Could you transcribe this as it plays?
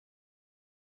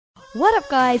What up,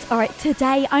 guys? All right,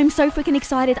 today I'm so freaking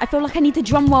excited. I feel like I need to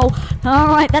drum roll. All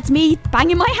right, that's me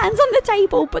banging my hands on the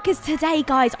table because today,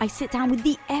 guys, I sit down with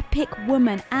the epic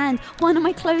woman and one of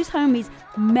my close homies,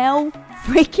 Mel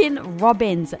freaking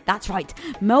Robbins. That's right,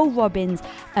 Mel Robbins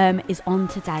is on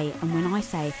today. And when I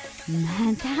say,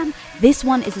 man, damn, this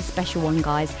one is a special one,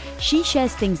 guys. She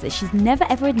shares things that she's never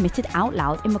ever admitted out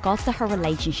loud in regards to her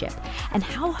relationship and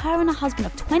how her and her husband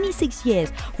of 26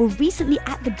 years were recently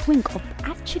at the brink of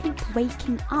actually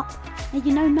breaking up. Now,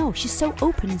 you know Mel, she's so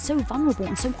open and so vulnerable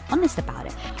and so honest about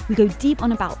it. We go deep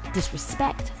on about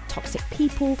disrespect, toxic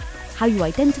people, how you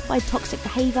identify toxic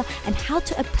behavior, and how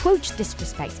to approach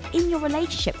disrespect in your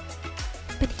relationship.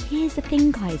 But here's the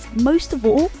thing, guys, most of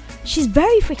all, she's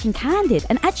very freaking candid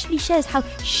and actually shares how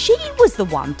she was the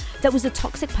one that was a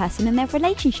toxic person in their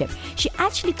relationship. She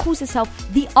actually calls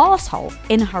herself the arsehole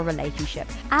in her relationship.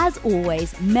 As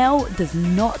always, Mel does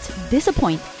not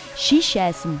disappoint. She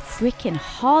shares some freaking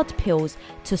hard pills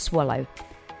to swallow.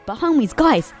 But homies,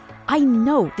 guys, I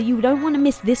know that you don't want to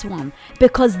miss this one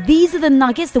because these are the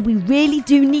nuggets that we really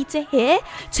do need to hear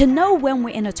to know when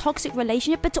we're in a toxic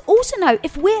relationship, but to also know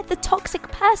if we're the toxic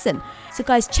person. So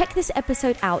guys, check this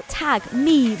episode out. Tag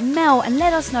me, Mel, and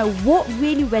let us know what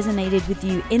really resonated with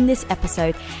you in this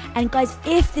episode. And guys,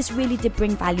 if this really did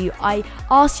bring value, I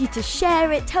ask you to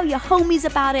share it, tell your homies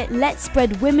about it. Let's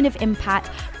spread women of impact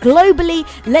globally.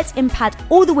 Let's impact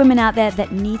all the women out there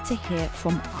that need to hear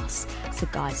from us. So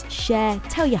guys, share,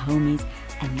 tell your homies,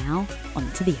 and now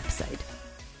on to the episode.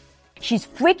 She's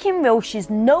freaking real. She's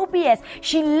no BS.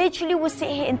 She literally will sit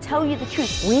here and tell you the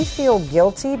truth. We feel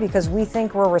guilty because we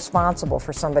think we're responsible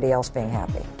for somebody else being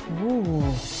happy.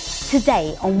 Ooh.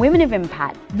 Today on Women of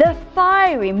Impact, the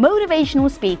fiery motivational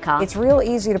speaker. It's real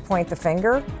easy to point the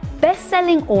finger.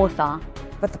 Best-selling author.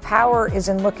 But the power is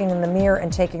in looking in the mirror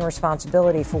and taking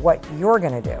responsibility for what you're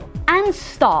going to do. And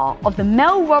star of the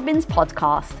Mel Robbins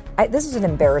podcast. This is an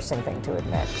embarrassing thing to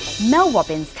admit. Mel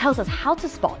Robbins tells us how to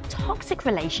spot toxic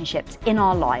relationships in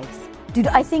our lives. Dude,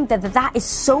 I think that is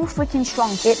so freaking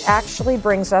strong. It actually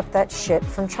brings up that shit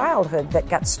from childhood that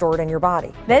got stored in your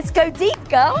body. Let's go deep,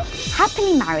 girl.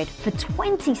 Happily married for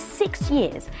 26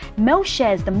 years, Mel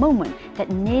shares the moment that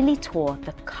nearly tore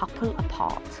the couple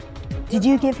apart. Did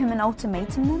you give him an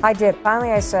ultimatum then? I did.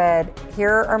 Finally, I said,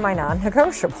 here are my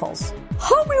non-negotiables.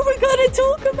 Oh, we were going to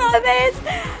talk about this.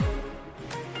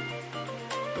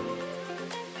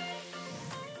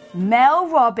 Mel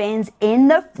Robbins in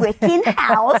the freaking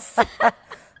house.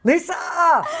 Lisa!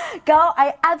 Girl,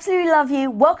 I absolutely love you.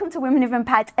 Welcome to Women of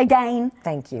Impact again.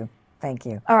 Thank you. Thank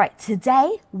you. All right,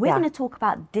 today we're going to talk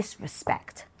about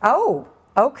disrespect. Oh,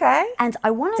 okay. And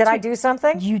I wanted Did I do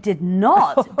something? You did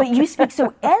not, but you speak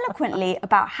so eloquently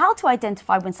about how to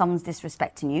identify when someone's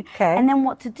disrespecting you and then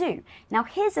what to do. Now,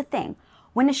 here's the thing.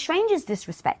 When a stranger's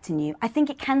disrespecting you, I think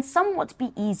it can somewhat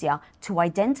be easier to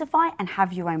identify and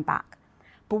have your own back.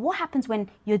 But what happens when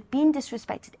you're being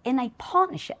disrespected in a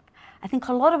partnership? I think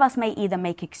a lot of us may either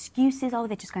make excuses, oh,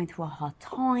 they're just going through a hard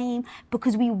time,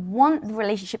 because we want the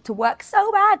relationship to work so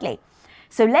badly.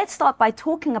 So let's start by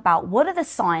talking about what are the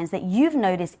signs that you've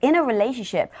noticed in a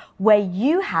relationship where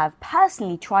you have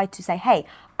personally tried to say, hey,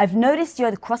 I've noticed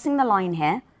you're crossing the line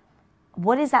here.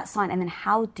 What is that sign? And then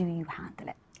how do you handle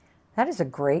it? That is a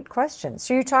great question.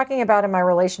 So you're talking about in my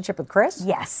relationship with Chris?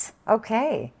 Yes.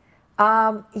 Okay.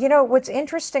 You know, what's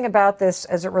interesting about this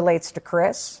as it relates to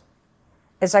Chris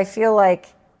is I feel like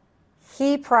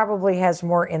he probably has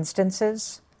more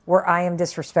instances where I am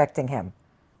disrespecting him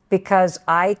because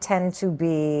I tend to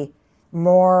be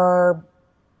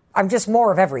I'm just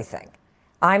more of everything.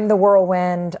 I'm the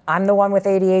whirlwind. I'm the one with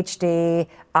ADHD.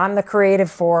 I'm the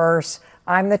creative force.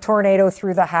 I'm the tornado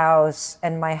through the house.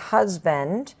 And my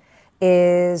husband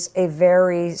is a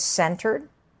very centered,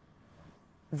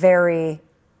 very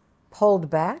pulled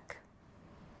back,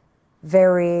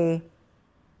 very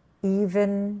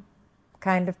even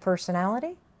kind of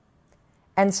personality.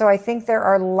 And so I think there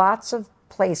are lots of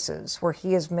places where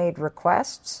he has made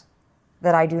requests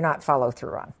that I do not follow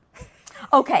through on.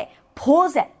 Okay,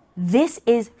 pause it. This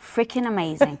is freaking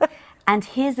amazing. And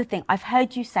here's the thing. I've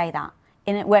heard you say that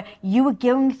in it where you were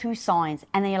going through signs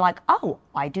and then you're like, oh,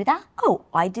 I do that. Oh,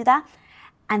 I do that.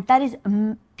 And that is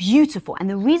beautiful. And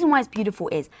the reason why it's beautiful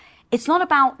is it's not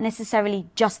about necessarily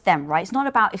just them, right? It's not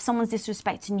about if someone's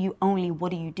disrespecting you only,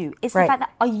 what do you do? It's the fact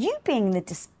that, are you being the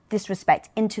disrespect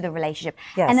into the relationship?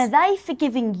 Yes. And are they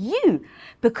forgiving you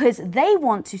because they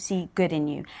want to see good in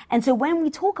you? And so when we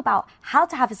talk about how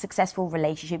to have a successful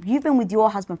relationship, you've been with your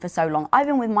husband for so long, I've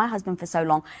been with my husband for so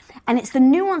long, and it's the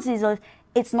nuances of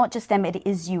it's not just them, it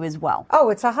is you as well. Oh,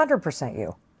 it's 100%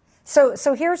 you.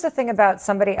 So here's the thing about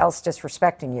somebody else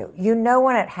disrespecting you. You know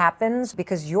when it happens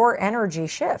because your energy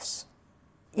shifts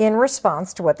in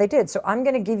response to what they did. So I'm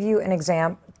going to give you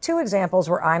two examples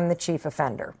where I'm the chief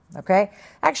offender, okay?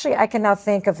 Actually, I can now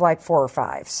think of like 4 or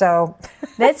 5. So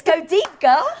let's go deep,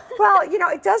 girl. Well,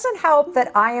 it doesn't help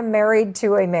that I am married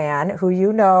to a man who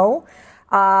you know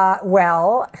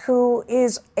well, who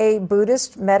is a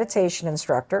Buddhist meditation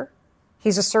instructor.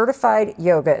 He's a certified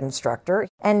yoga instructor.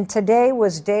 And today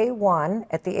was day 1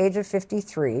 at the age of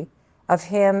 53 of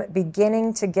him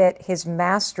beginning to get his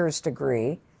master's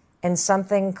degree in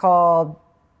something called,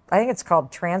 I think it's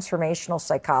called transformational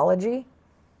psychology,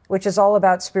 which is all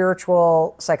about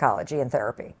spiritual psychology and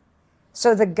therapy.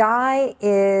 So the guy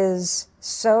is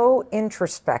so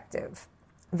introspective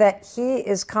that he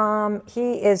is calm.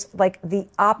 He is like the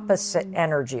opposite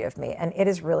energy of me, and it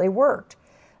has really worked.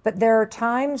 But there are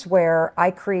times where I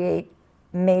create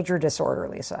major disorder,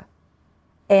 Lisa.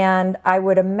 And I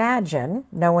would imagine,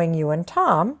 knowing you and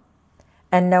Tom,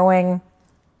 and knowing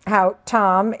how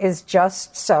Tom is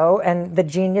just so, and the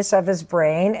genius of his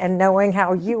brain, and knowing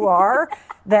how you are,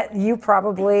 that you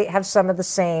probably have some of the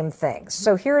same things.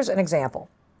 So here's an example.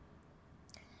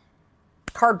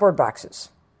 Cardboard boxes.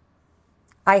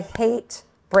 I hate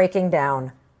breaking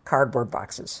down cardboard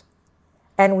boxes.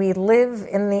 And we live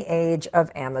in the age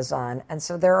of Amazon, and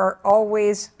so there are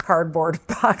always cardboard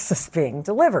boxes being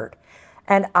delivered.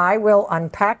 And I will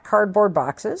unpack cardboard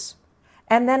boxes,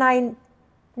 and then I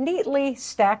neatly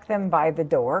stack them by the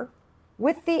door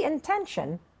with the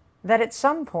intention that at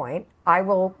some point I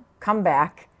will come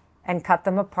back and cut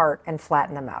them apart and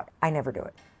flatten them out. I never do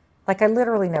it. Like, I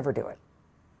literally never do it.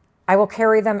 I will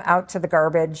carry them out to the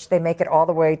garbage. They make it all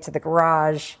the way to the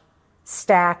garage,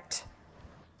 stacked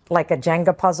like a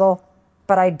Jenga puzzle,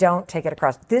 but I don't take it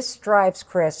across. This drives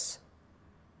Chris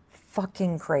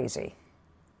fucking crazy.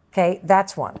 Okay,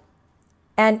 that's one.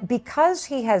 And because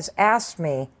he has asked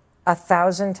me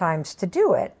 1,000 times to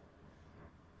do it,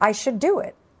 I should do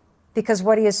it. Because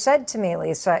what he has said to me,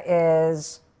 Lisa,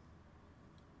 is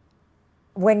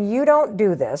when you don't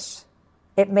do this,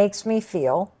 it makes me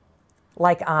feel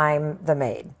like I'm the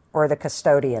maid or the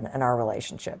custodian in our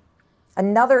relationship.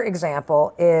 Another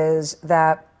example is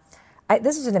that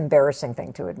this is an embarrassing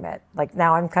thing to admit. Like,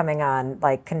 now I'm coming on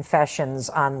like confessions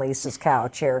on Lisa's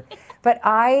couch here, but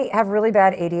I have really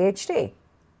bad ADHD.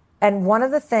 And one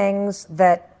of the things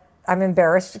that I'm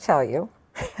embarrassed to tell you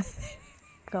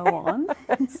Go on.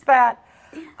 is that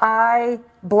I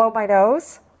blow my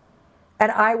nose,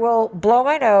 and I will blow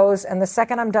my nose, and the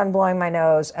second I'm done blowing my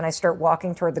nose and I start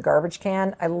walking toward the garbage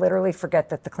can, I literally forget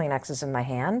that the Kleenex is in my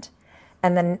hand.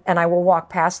 And I will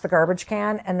walk past the garbage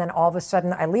can, and then all of a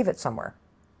sudden I leave it somewhere.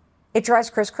 It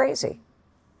drives Chris crazy.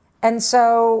 And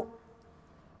so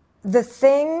the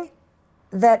thing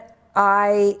that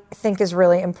I think is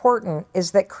really important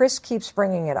is that Chris keeps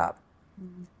bringing it up.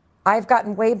 I've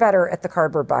gotten way better at the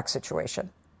cardboard box situation.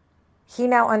 He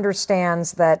now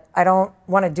understands that I don't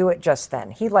want to do it just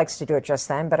then. He likes to do it just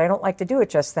then, but I don't like to do it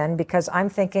just then because I'm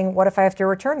thinking, what if I have to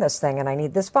return this thing and I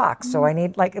need this box? So I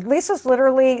need, like, Lisa's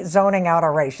literally zoning out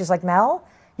already. She's like, Mel,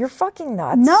 you're fucking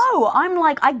nuts. No, I'm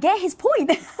like, I get his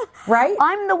point. Right?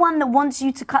 I'm the one that wants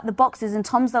you to cut the boxes, and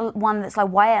Tom's the one that's like,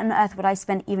 why on earth would I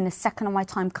spend even a second of my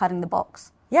time cutting the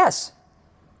box? Yes,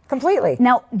 completely.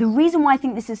 Now, the reason why I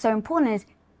think this is so important is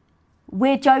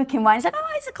we're joking, right? It's like, oh,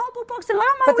 it's a cardboard box. And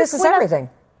but this is everything.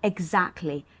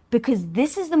 Exactly. Because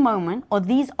this is the moment, or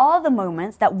these are the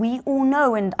moments that we all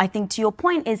know. And I think to your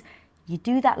point is, you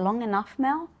do that long enough,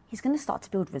 Mel, he's going to start to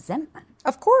build resentment.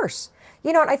 Of course.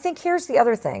 And I think here's the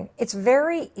other thing. It's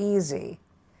very easy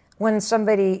when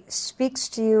somebody speaks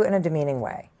to you in a demeaning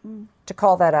way to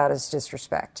call that out as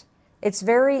disrespect. It's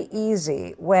very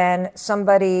easy when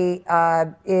somebody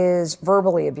is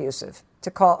verbally abusive to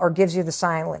call, or gives you the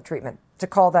silent treatment, to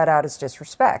call that out as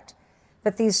disrespect.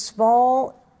 But these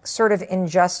small sort of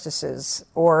injustices,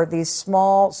 or these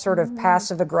small sort of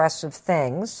passive aggressive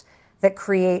things that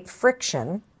create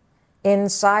friction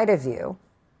inside of you,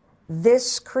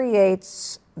 this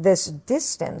creates this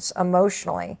distance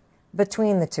emotionally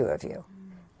between the two of you.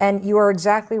 And you are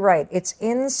exactly right. It's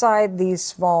inside these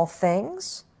small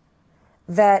things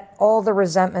that all the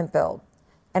resentment builds.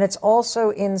 And it's also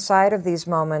inside of these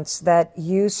moments that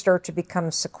you start to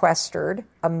become sequestered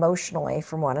emotionally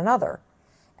from one another.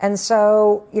 And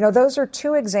so, those are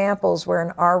two examples where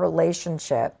in our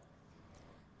relationship,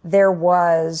 there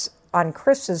was, on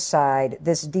Chris's side,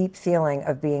 this deep feeling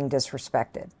of being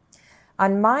disrespected.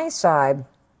 On my side,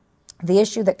 the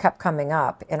issue that kept coming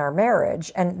up in our marriage,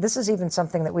 and this is even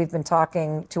something that we've been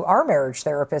talking to our marriage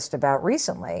therapist about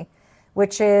recently,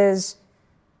 which is,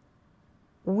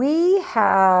 We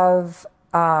have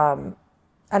an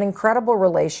incredible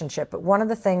relationship, but one of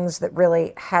the things that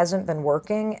really hasn't been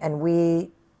working, and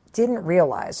we didn't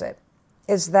realize it,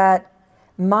 is that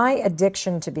my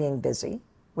addiction to being busy,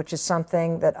 which is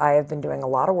something that I have been doing a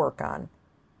lot of work on,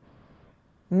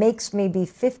 makes me be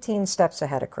 15 steps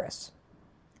ahead of Chris.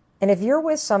 And if you're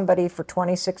with somebody for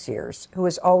 26 years who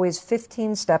is always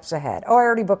 15 steps ahead, oh, I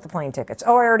already booked the plane tickets,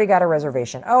 oh, I already got a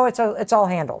reservation, oh, it's all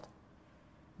handled.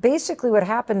 Basically what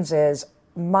happens is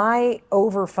my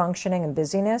over-functioning and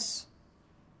busyness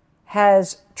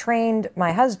has trained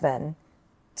my husband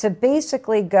to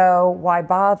basically go, why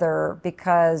bother?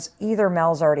 Because either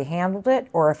Mel's already handled it,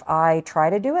 or if I try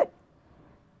to do it,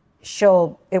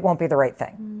 it won't be the right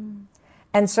thing.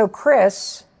 And so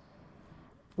Chris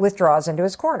withdraws into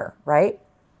his corner, right?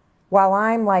 While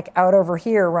I'm like out over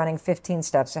here running 15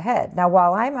 steps ahead. Now,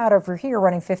 while I'm out over here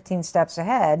running 15 steps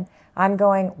ahead, I'm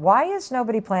going, why is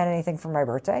nobody planning anything for my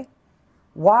birthday?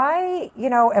 Why,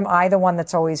 am I the one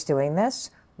that's always doing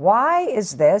this? Why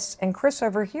is this? And Chris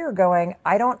over here going,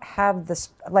 I don't have this,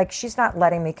 like she's not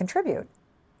letting me contribute.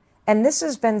 And this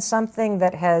has been something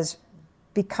that has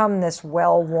become this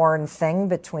well-worn thing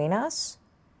between us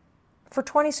for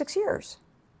 26 years.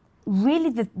 Really,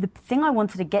 the thing I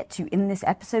wanted to get to in this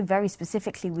episode very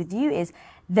specifically with you is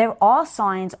there are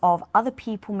signs of other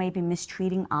people maybe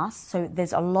mistreating us. So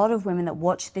there's a lot of women that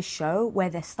watch this show where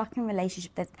they're stuck in a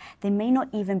relationship that they may not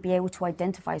even be able to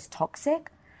identify as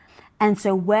toxic. And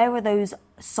so where are those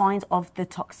signs of the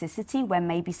toxicity where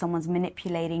maybe someone's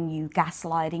manipulating you,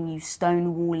 gaslighting you,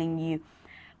 stonewalling you?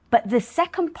 But the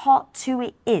second part to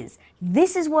it is,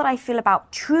 this is what I feel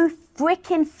about true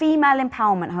freaking female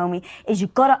empowerment, homie, is you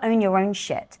gotta own your own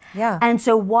shit. Yeah. And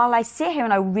so while I sit here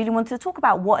and I really wanted to talk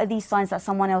about what are these signs that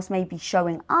someone else may be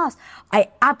showing us, I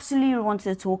absolutely wanted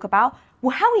to talk about,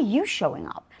 well, how are you showing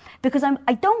up? Because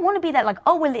I don't want to be that like,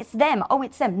 oh, well, it's them. Oh,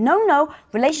 it's them. No.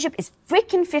 Relationship is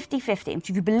freaking 50-50. If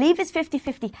you believe it's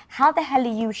 50-50, how the hell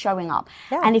are you showing up?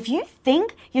 Yeah. And if you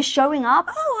think you're showing up,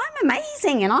 oh, I'm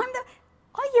amazing and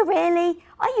are you really?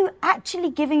 Are you actually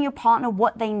giving your partner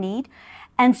what they need?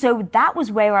 And so that was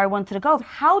where I wanted to go.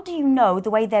 How do you know the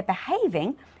way they're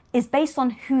behaving is based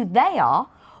on who they are,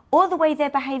 or the way they're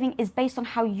behaving is based on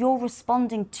how you're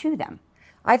responding to them?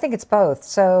 I think it's both.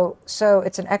 So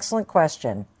it's an excellent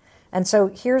question. And so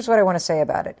here's what I want to say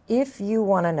about it. If you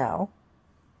want to know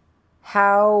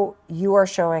how you are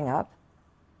showing up,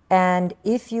 and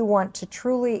if you want to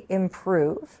truly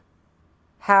improve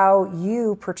how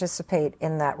you participate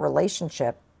in that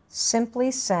relationship,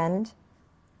 simply send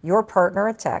your partner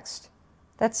a text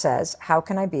that says, how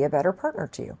can I be a better partner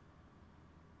to you?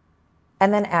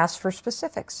 And then ask for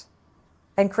specifics.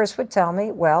 And Chris would tell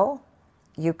me, well,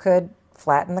 you could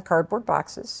flatten the cardboard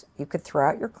boxes. You could throw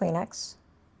out your Kleenex.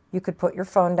 You could put your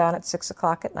phone down at 6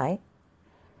 o'clock at night.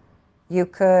 You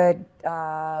could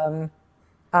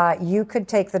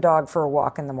take the dog for a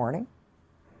walk in the morning.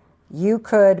 You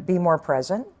could be more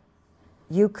present.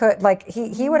 You could,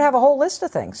 he would have a whole list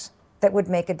of things that would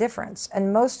make a difference.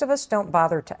 And most of us don't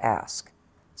bother to ask.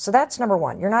 So that's number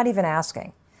one. You're not even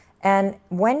asking. And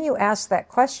when you ask that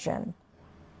question,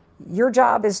 your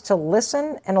job is to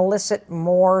listen and elicit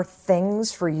more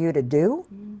things for you to do.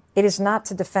 It is not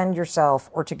to defend yourself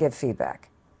or to give feedback.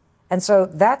 And so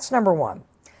that's number one.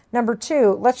 Number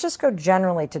two, let's just go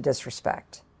generally to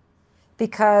disrespect.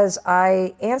 Because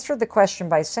I answered the question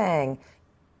by saying,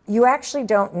 you actually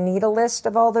don't need a list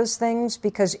of all those things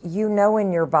because you know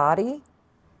in your body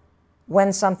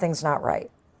when something's not right.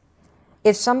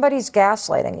 If somebody's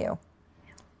gaslighting you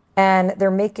and they're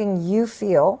making you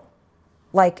feel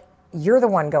like you're the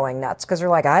one going nuts because they're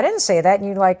like, I didn't say that. And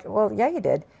you're like, well, yeah, you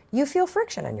did. You feel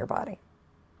friction in your body.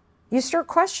 You start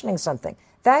questioning something.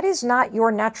 That is not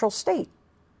your natural state.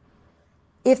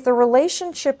 If the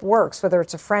relationship works, whether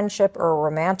it's a friendship or a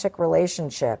romantic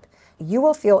relationship, you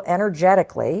will feel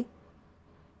energetically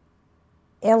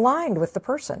aligned with the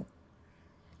person.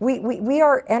 We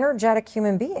are energetic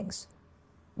human beings.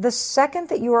 The second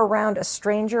that you are around a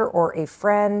stranger or a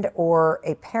friend or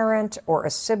a parent or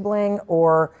a sibling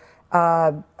or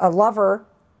a lover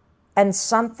and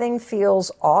something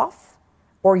feels off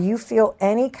or you feel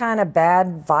any kind of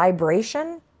bad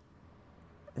vibration,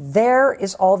 there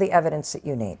is all the evidence that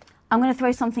you need. I'm going to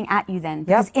throw something at you then.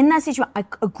 Because in that situation, I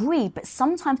agree, but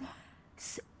sometimes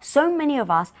so many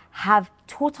of us have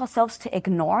taught ourselves to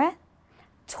ignore it,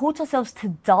 taught ourselves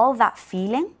to dull that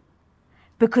feeling,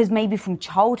 because maybe from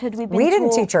childhood we've been We didn't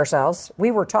taught. teach ourselves. We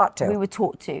were taught to. We were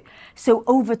taught to. So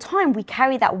over time, we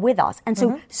carry that with us. And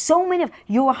so, so many of,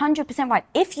 you're 100% right.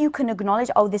 If you can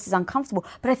acknowledge, oh, this is uncomfortable.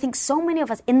 But I think so many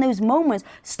of us in those moments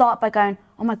start by going,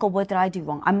 oh my God, what did I do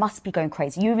wrong? I must be going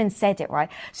crazy. You even said it, right?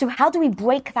 So how do we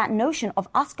break that notion of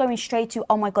us going straight to,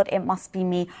 oh my God, it must be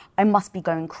me. I must be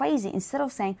going crazy. Instead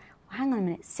of saying, well, hang on a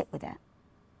minute, sit with it.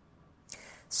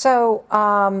 So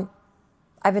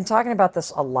I've been talking about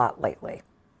this a lot lately.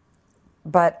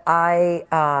 But I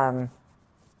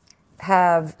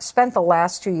have spent the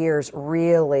last 2 years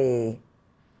really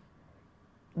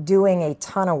doing a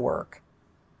ton of work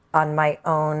on my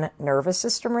own nervous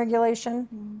system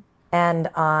regulation and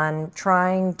on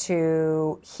trying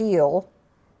to heal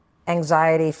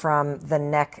anxiety from the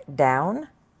neck down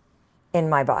in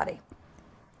my body.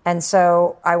 And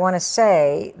so I want to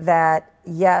say that,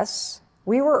 yes,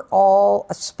 we were all,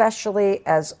 especially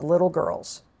as little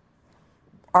girls,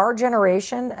 our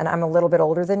generation, and I'm a little bit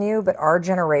older than you, but our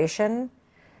generation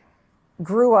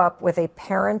grew up with a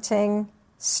parenting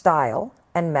style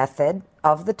and method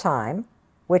of the time,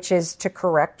 which is to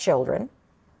correct children,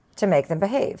 to make them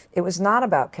behave. It was not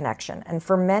about connection. And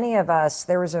for many of us,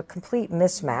 there was a complete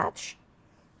mismatch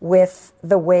with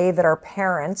the way that our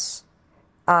parents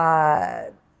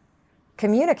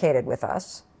communicated with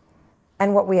us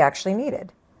and what we actually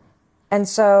needed. And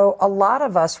so a lot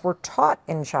of us were taught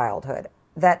in childhood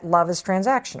that love is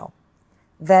transactional,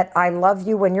 that I love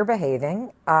you when you're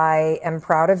behaving, I am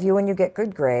proud of you when you get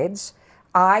good grades,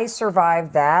 I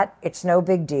survived that, it's no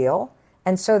big deal.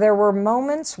 And so there were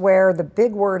moments where the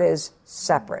big word is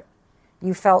separate.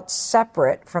 You felt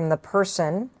separate from the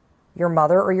person, your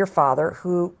mother or your father,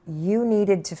 who you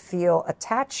needed to feel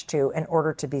attached to in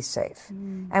order to be safe.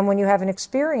 And when you have an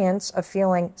experience of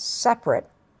feeling separate,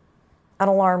 an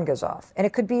alarm goes off. And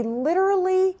it could be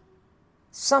literally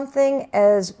something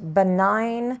as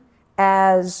benign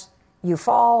as you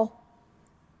fall,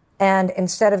 and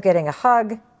instead of getting a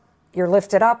hug, you're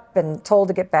lifted up and told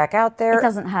to get back out there. It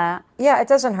doesn't hurt. Yeah, it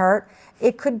doesn't hurt.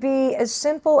 It could be as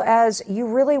simple as you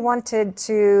really wanted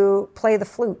to play the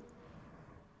flute,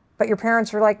 but your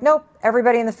parents were like, nope,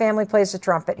 everybody in the family plays the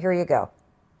trumpet, here you go.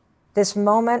 This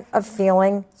moment of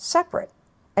feeling separate,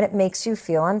 and it makes you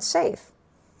feel unsafe.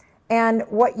 And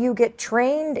what you get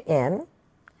trained in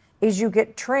is you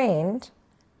get trained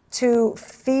to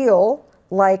feel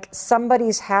like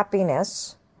somebody's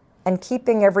happiness and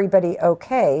keeping everybody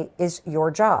okay is your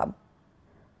job.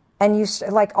 And you,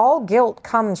 like, all guilt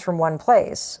comes from one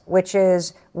place, which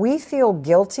is we feel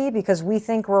guilty because we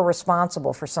think we're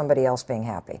responsible for somebody else being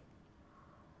happy.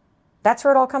 That's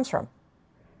where it all comes from.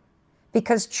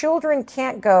 Because children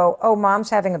can't go, oh,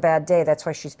 mom's having a bad day, that's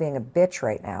why she's being a bitch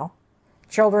right now.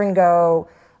 Children go,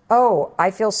 oh,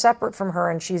 I feel separate from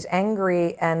her and she's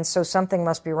angry, and so something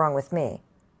must be wrong with me.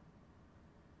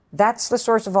 That's the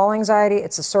source of all anxiety.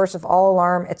 It's the source of all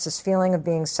alarm. It's this feeling of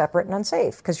being separate and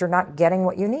unsafe because you're not getting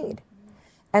what you need.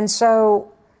 And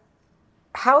so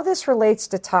how this relates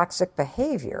to toxic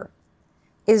behavior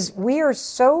is we are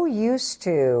so used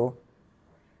to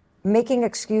making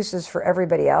excuses for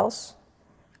everybody else.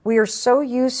 We are so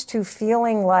used to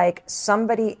feeling like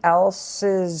somebody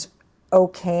else's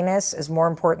okayness is more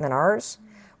important than ours.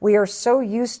 We are so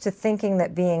used to thinking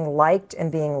that being liked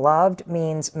and being loved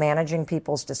means managing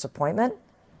people's disappointment,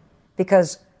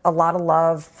 because a lot of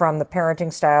love from the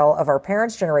parenting style of our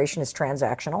parents' generation is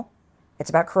transactional. It's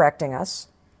about correcting us.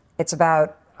 It's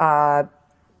about,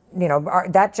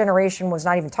 that generation was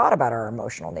not even taught about our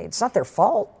emotional needs. It's not their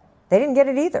fault. They didn't get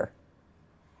it either.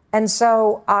 And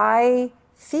so I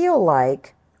feel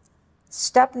like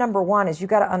step number one is you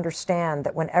got to understand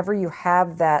that whenever you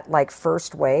have that like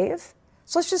first wave,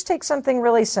 so let's just take something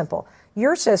really simple.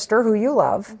 Your sister, who you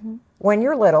love, when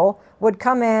you're little, would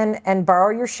come in and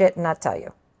borrow your shit and not tell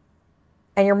you.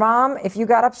 And your mom, if you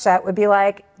got upset, would be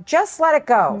like, just let it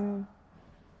go.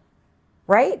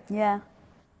 Right? Yeah.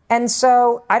 And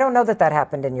so I don't know that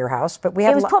happened in your house, but we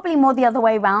had... It was probably more the other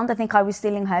way around. I think I was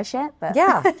stealing her shit. But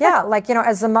Yeah. Like,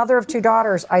 as the mother of two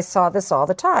daughters, I saw this all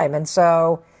the time. And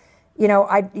so,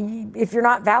 if you're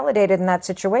not validated in that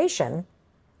situation,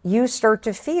 you start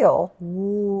to feel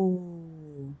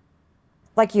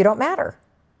like you don't matter.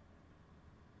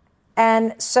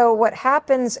 And so what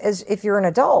happens is if you're an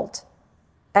adult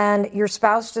and your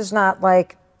spouse does not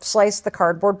like slice the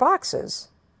cardboard boxes,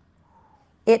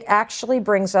 it actually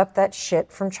brings up that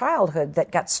shit from childhood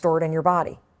that got stored in your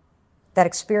body. That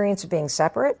experience of being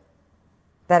separate,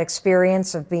 that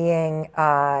experience of being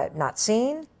not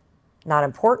seen, not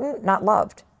important, not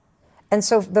loved. And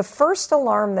so the first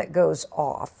alarm that goes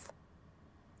off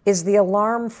is the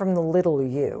alarm from the little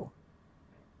you.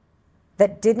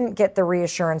 that didn't get the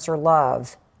reassurance or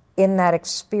love in that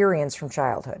experience from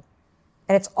childhood.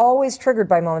 And it's always triggered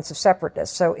by moments of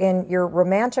separateness. So in your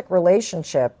romantic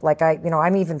relationship, like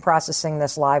I'm even processing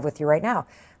this live with you right now.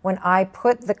 When I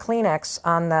put the Kleenex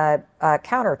on the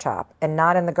countertop and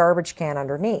not in the garbage can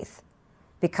underneath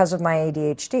because of my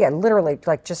ADHD, I literally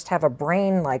just have a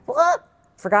brain what?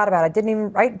 Forgot about it.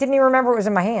 I didn't even remember it was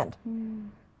in my hand.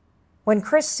 When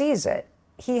Chris sees it,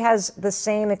 he has the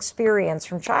same experience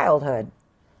from childhood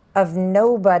of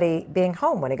nobody being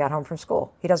home when he got home from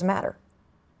school. He doesn't matter.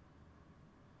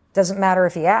 Doesn't matter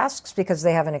if he asks because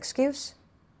they have an excuse.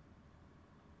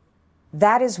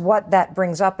 That is what that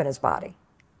brings up in his body.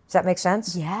 Does that make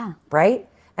sense? Yeah. Right?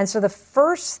 And so the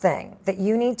first thing that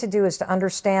you need to do is to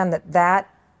understand that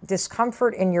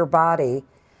discomfort in your body,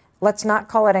 let's not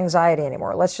call it anxiety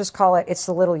anymore. Let's just call it's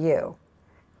the little you.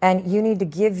 And you need to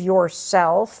give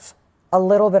yourself a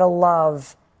little bit of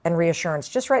love and reassurance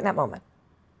just right in that moment.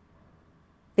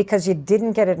 Because you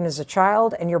didn't get it as a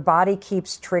child and your body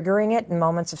keeps triggering it in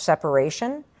moments of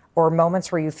separation or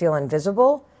moments where you feel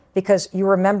invisible because you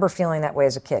remember feeling that way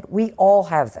as a kid. We all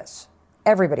have this.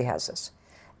 Everybody has this.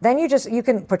 Then you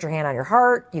can put your hand on your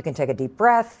heart. You can take a deep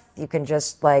breath. You can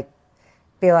just be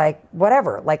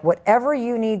whatever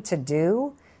you need to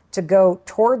do to go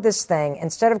toward this thing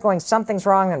instead of going, something's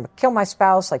wrong and kill my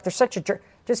spouse. There's such a jerk.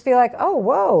 Just be oh,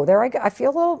 whoa, there I go. I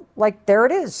feel a little there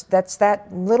it is. That's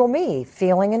that little me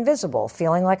feeling invisible,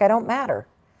 feeling like I don't matter.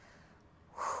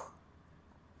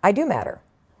 I do matter.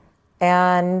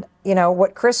 And,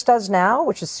 what Chris does now,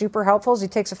 which is super helpful, is he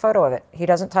takes a photo of it. He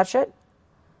doesn't touch it.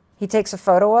 He takes a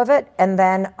photo of it. And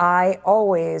then I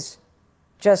always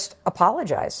just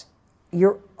apologize.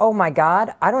 Oh my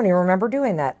God, I don't even remember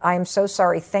doing that. I am so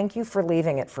sorry. Thank you for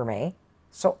leaving it for me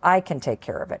so I can take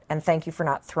care of it. And thank you for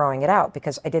not throwing it out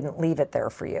because I didn't leave it there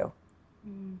for you.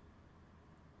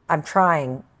 I'm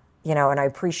trying, and I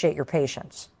appreciate your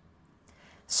patience.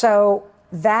 So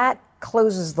that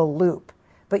closes the loop.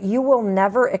 But you will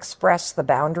never express the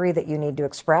boundary that you need to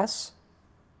express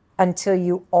until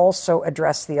you also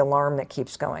address the alarm that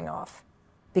keeps going off.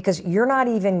 Because you're not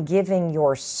even giving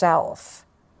yourself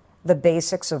the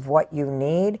basics of what you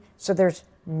need. So there's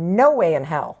no way in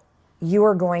hell you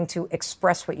are going to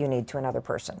express what you need to another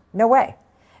person. No way.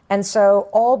 And so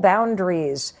all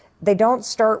boundaries, they don't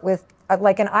start with,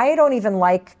 and I don't even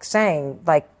like saying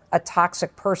a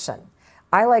toxic person.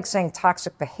 I like saying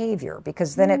toxic behavior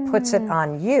because then it puts it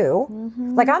on you.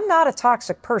 Mm-hmm. I'm not a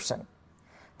toxic person,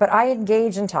 but I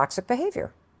engage in toxic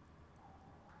behavior.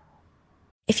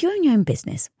 If you own your own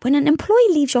business, when an employee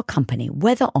leaves your company,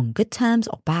 whether on good terms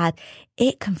or bad,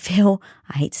 it can feel,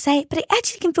 I hate to say it, but it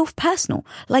actually can feel personal,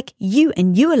 like you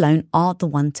and you alone are the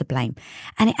one to blame.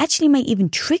 And it actually may even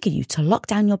trigger you to lock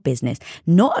down your business,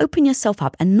 not open yourself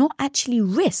up and not actually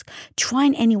risk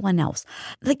trying anyone else.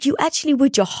 Like you actually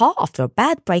would your heart after a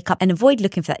bad breakup and avoid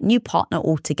looking for that new partner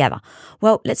altogether.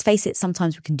 Well, let's face it,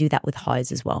 sometimes we can do that with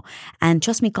hires as well. And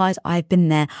trust me, guys, I've been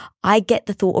there. I get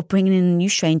the thought of bringing in a new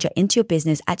stranger into your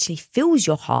business actually fills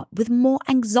your heart with more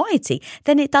anxiety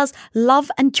than it does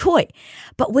love and joy.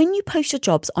 But when you post your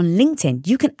jobs on LinkedIn,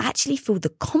 you can actually feel the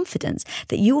confidence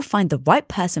that you will find the right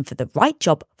person for the right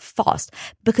job fast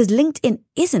because LinkedIn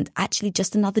isn't actually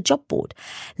just another job board.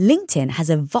 LinkedIn has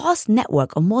a vast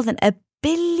network of more than a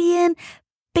billion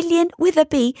with a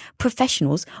B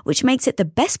professionals, which makes it the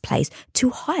best place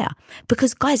to hire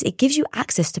because guys, it gives you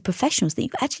access to professionals that you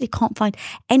actually can't find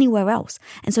anywhere else.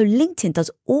 And so LinkedIn does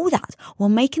all that while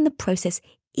making the process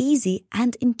easy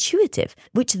and intuitive,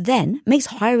 which then makes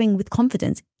hiring with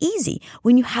confidence easy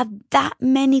when you have that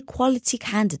many quality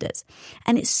candidates.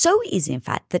 And it's so easy, in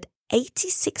fact, that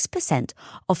 86%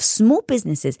 of small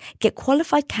businesses get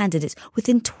qualified candidates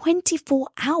within 24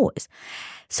 hours.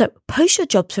 So post your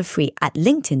jobs for free at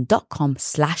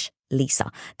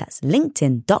linkedin.com/Lisa. That's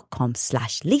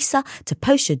linkedin.com/Lisa to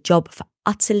post your job for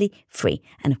utterly free.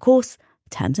 And of course,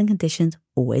 terms and conditions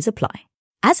always apply.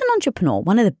 As an entrepreneur,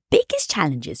 one of the biggest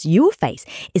challenges you will face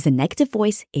is the negative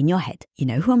voice in your head. You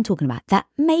know who I'm talking about, that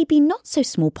maybe not so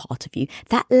small part of you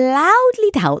that loudly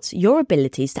doubts your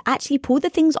abilities to actually pull the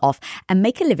things off and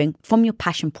make a living from your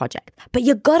passion project. But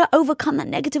you gotta overcome that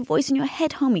negative voice in your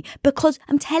head, homie, because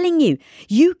I'm telling you,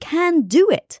 you can do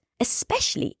it.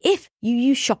 Especially if you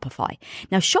use Shopify.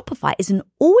 Now, Shopify is an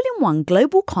all-in-one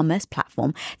global commerce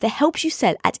platform that helps you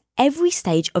sell at every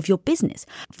stage of your business.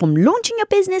 From launching your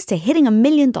business to hitting $1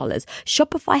 million,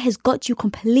 Shopify has got you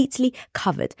completely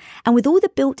covered. And with all the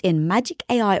built-in Magic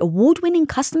AI award-winning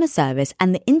customer service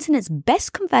and the internet's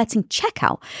best converting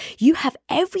checkout, you have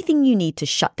everything you need to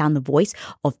shut down the voice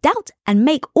of doubt and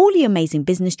make all your amazing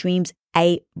business dreams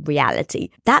a reality.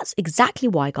 That's exactly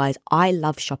why, guys, I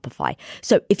love Shopify.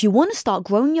 So if you want to start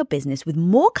growing your business with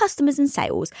more customers and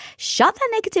sales, shut that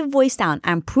negative voice down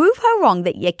and prove her wrong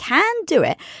that you can do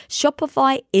it,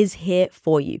 Shopify is here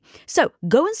for you. So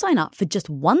go and sign up for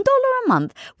just $1 a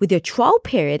month with your trial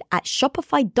period at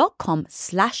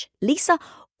shopify.com/Lisa,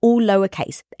 all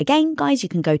lowercase. Again, guys, you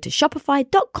can go to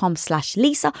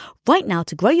shopify.com/Lisa right now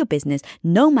to grow your business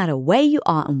no matter where you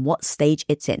are and what stage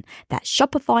it's in. That's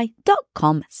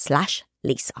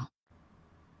shopify.com/Lisa.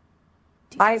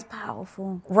 It's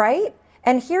powerful. Right?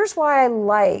 And here's why I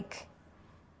like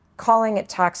calling it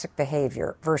toxic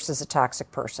behavior versus a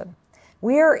toxic person.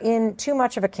 We are in too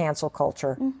much of a cancel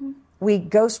culture. We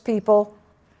ghost people,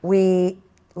 we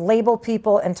label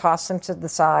people and toss them to the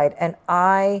side. And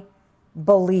I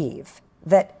believe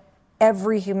that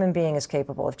every human being is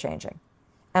capable of changing.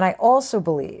 And I also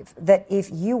believe that if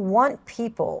you want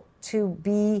people to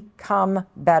become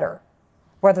better,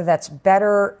 whether that's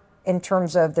better in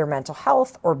terms of their mental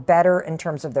health or better in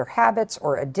terms of their habits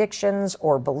or addictions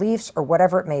or beliefs or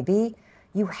whatever it may be,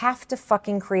 you have to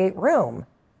fucking create room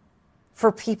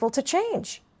for people to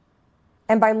change.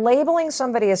 And by labeling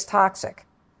somebody as toxic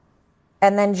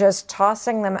and then just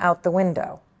tossing them out the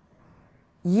window,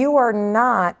 you are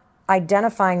not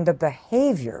identifying the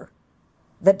behavior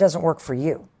that doesn't work for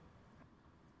you.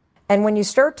 And when you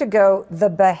start to go, the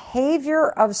behavior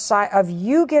of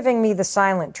you giving me the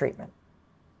silent treatment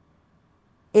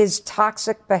is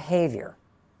toxic behavior,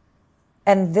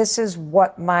 and this is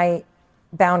what my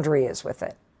boundary is with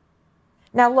it.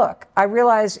 Now, look, I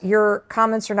realize your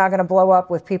comments are not going to blow up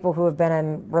with people who have been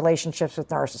in relationships with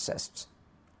narcissists.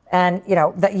 And,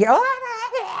 they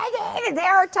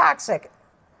are toxic.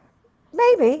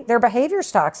 Maybe their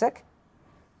behavior's toxic,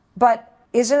 but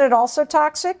isn't it also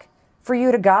toxic for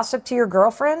you to gossip to your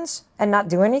girlfriends and not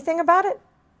do anything about it?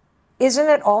 Isn't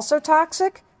it also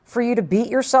toxic for you to beat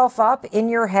yourself up in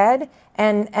your head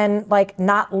and like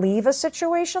not leave a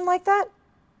situation like that?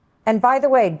 And by the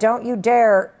way, don't you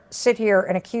dare sit here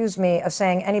and accuse me of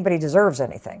saying anybody deserves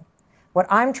anything. What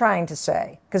I'm trying to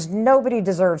say, because nobody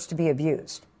deserves to be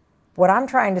abused, what I'm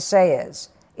trying to say is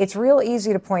it's real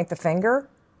easy to point the finger,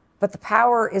 but the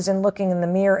power is in looking in the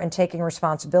mirror and taking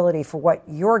responsibility for what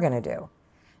you're going to do.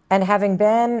 And having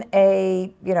been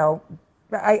I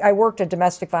worked at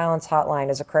domestic violence hotline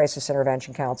as a crisis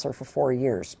intervention counselor for 4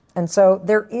 years. And so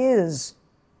there is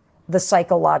the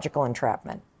psychological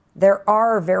entrapment. There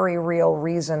are very real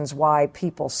reasons why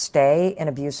people stay in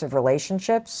abusive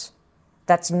relationships.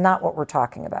 That's not what we're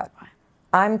talking about.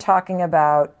 I'm talking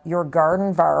about your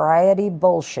garden variety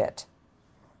bullshit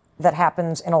that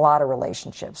happens in a lot of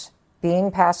relationships. Being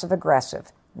passive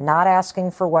aggressive, not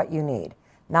asking for what you need,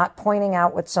 not pointing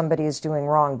out what somebody is doing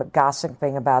wrong, but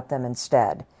gossiping about them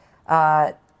instead.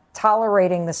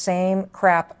 Tolerating the same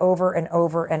crap over and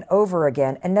over and over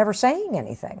again and never saying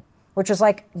anything, which is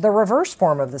like the reverse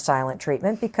form of the silent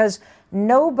treatment, because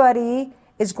nobody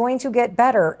is going to get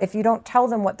better if you don't tell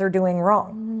them what they're doing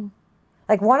wrong.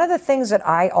 Like, one of the things that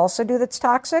I also do that's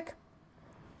toxic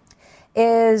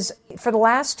is, for the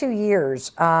last 2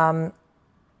 years, we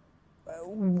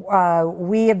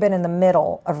have been in the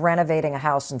middle of renovating a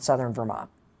house in southern Vermont.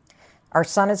 Our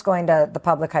son is going to the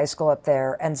public high school up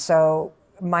there. And so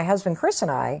my husband, Chris, and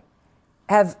I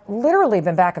have literally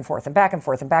been back and forth and back and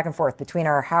forth and back and forth between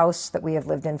our house that we have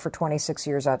lived in for 26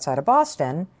 years outside of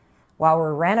Boston while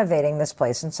we're renovating this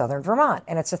place in southern Vermont.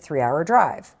 And it's a 3-hour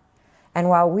drive. And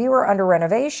while we were under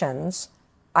renovations,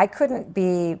 I couldn't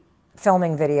be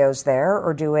filming videos there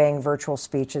or doing virtual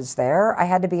speeches there. I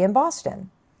had to be in Boston.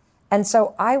 And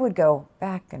so I would go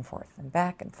back and forth and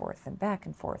back and forth and back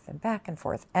and forth and back and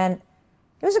forth. And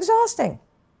it was exhausting.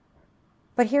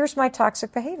 But here's my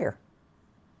toxic behavior.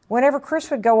 Whenever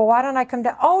Chris would go, well, why don't I come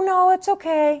down? Oh, no, it's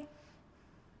okay.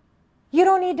 You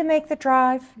don't need to make the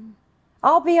drive.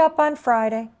 I'll be up on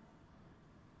Friday.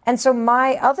 And so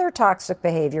my other toxic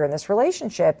behavior in this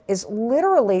relationship is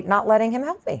literally not letting him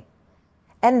help me.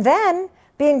 And then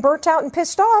being burnt out and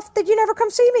pissed off that you never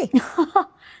come see me.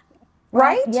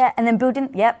 Right? Yeah, and then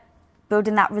building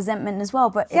that resentment as well,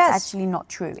 but it's actually not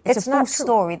true. It's a false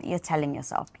story that you're telling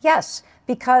yourself. Yes,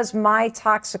 because my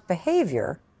toxic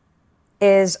behavior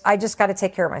is I just got to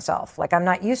take care of myself. Like, I'm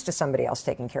not used to somebody else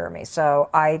taking care of me. So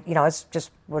it's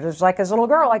just what it was like as a little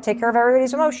girl. I take care of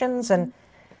everybody's emotions, and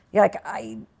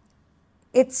it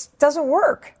doesn't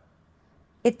work.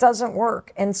 It doesn't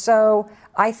work. And so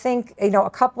I think, a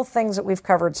couple things that we've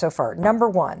covered so far. Number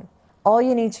one, all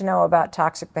you need to know about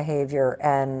toxic behavior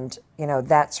and,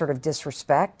 that sort of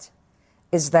disrespect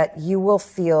is that you will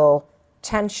feel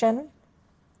tension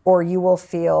or you will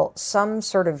feel some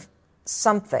sort of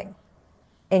something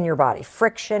in your body,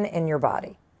 friction in your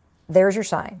body. There's your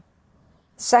sign.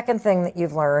 Second thing that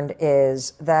you've learned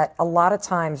is that a lot of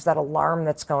times that alarm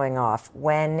that's going off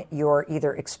when you're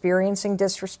either experiencing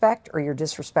disrespect or you're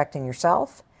disrespecting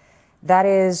yourself, that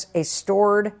is a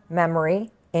stored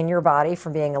memory in your body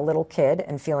from being a little kid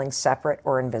and feeling separate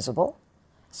or invisible.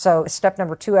 So step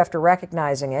number 2 after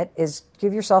recognizing it is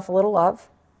give yourself a little love,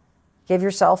 give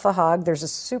yourself a hug. There's a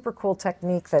super cool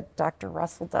technique that Dr.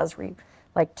 Russell does where you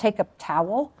take a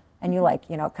towel and you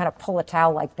kind of pull a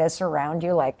towel like this around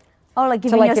you,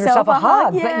 giving yourself a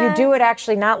hug. Yeah. But you do it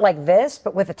actually not like this,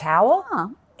 but with a towel.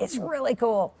 Oh. It's really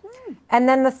cool. And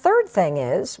then the third thing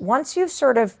is, once you've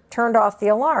sort of turned off the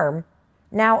alarm,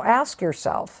 now ask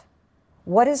yourself,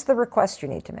 what is the request you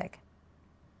need to make?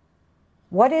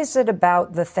 What is it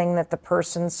about the thing that the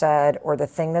person said or the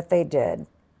thing that they did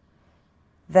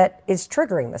that is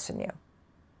triggering this in you?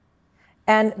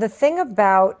 And the thing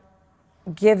about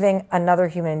giving another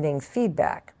human being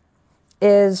feedback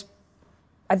is,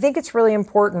 I think it's really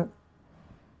important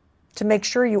to make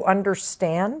sure you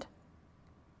understand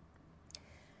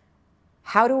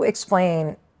how to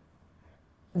explain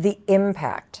the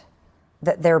impact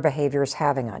that their behavior is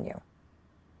having on you.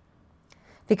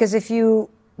 Because if you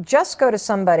just go to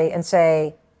somebody and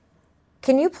say,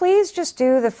 can you please just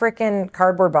do the frickin'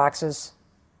 cardboard boxes?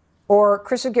 Or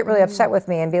Chris would get really upset with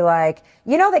me and be like,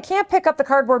 they can't pick up the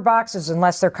cardboard boxes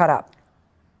unless they're cut up.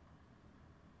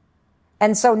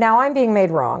 And so now I'm being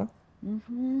made wrong.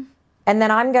 Mm-hmm. And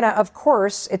then I'm going to, of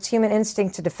course, it's human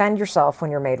instinct to defend yourself when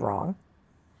you're made wrong.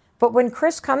 But when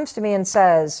Chris comes to me and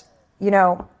says,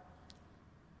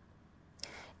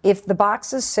 if the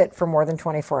boxes sit for more than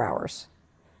 24 hours,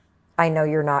 I know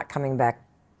you're not coming back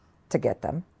to get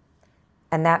them.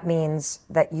 And that means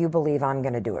that you believe I'm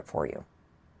going to do it for you.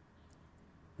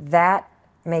 That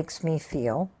makes me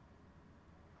feel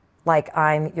like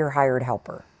I'm your hired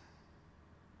helper.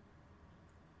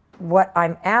 What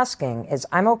I'm asking is,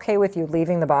 I'm okay with you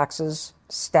leaving the boxes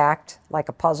stacked like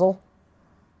a puzzle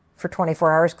for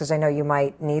 24 hours because I know you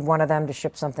might need one of them to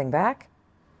ship something back.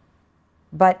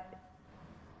 But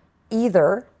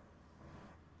either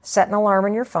set an alarm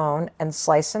on your phone and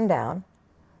slice them down,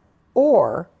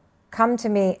 or come to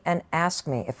me and ask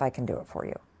me if I can do it for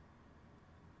you.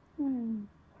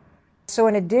 So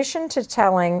in addition to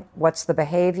telling what's the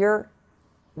behavior,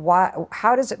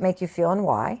 how does it make you feel and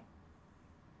why?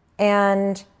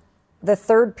 And the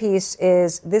third piece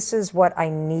is, this is what I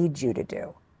need you to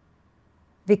do.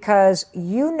 Because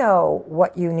you know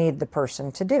what you need the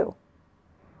person to do.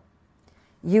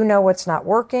 You know what's not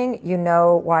working. You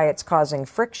know why it's causing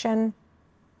friction.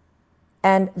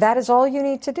 And that is all you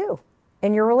need to do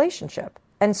in your relationship.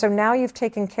 And so now you've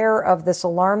taken care of this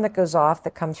alarm that goes off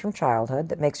that comes from childhood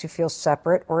that makes you feel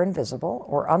separate or invisible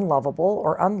or unlovable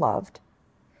or unloved.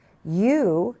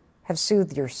 You have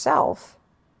soothed yourself,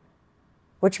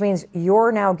 which means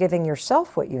you're now giving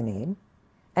yourself what you need.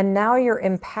 And now you're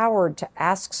empowered to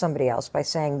ask somebody else by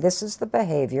saying, this is the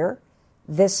behavior.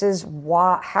 This is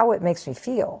how it makes me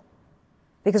feel.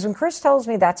 Because when Chris tells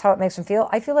me that's how it makes him feel,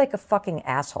 I feel like a fucking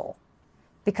asshole.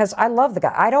 Because I love the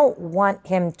guy. I don't want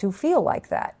him to feel like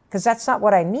that, because that's not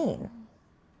what I mean.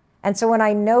 And so when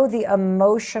I know the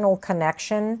emotional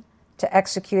connection to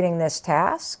executing this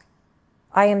task,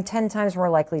 I am 10 times more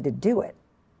likely to do it.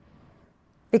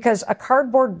 Because a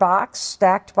cardboard box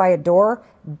stacked by a door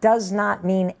does not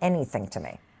mean anything to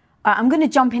me. I'm going to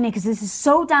jump in here because this is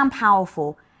so damn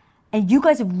powerful. And you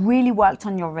guys have really worked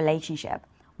on your relationship.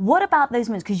 What about those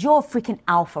moments? Because you're a freaking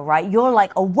alpha, right? You're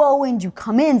like a whirlwind. You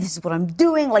come in, this is what I'm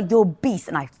doing. Like, you're a beast.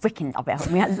 And I freaking love it.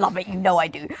 I mean, I love it. You know I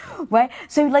do. Right?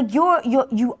 So, like,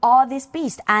 you are this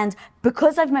beast. And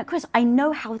because I've met Chris, I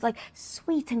know how, like,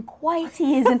 sweet and quiet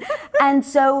he is. And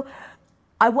so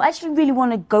I actually really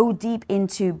want to go deep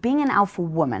into being an alpha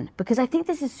woman, because I think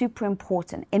this is super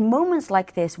important. In moments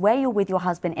like this, where you're with your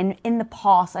husband, in the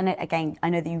past, I know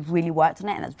that you've really worked on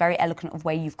it, and that's very eloquent of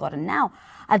where you've gotten now.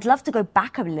 I'd love to go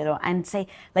back a little and say,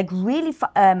 like, really for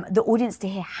the audience to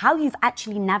hear how you've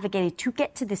actually navigated to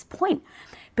get to this point.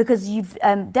 Because you've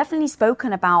definitely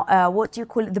spoken about, what do you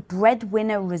call it, the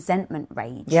breadwinner resentment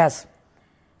rage. Yes.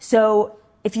 So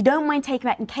if you don't mind taking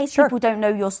back, in case people don't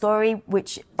know your story,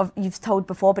 which you've told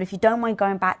before, but if you don't mind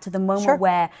going back to the moment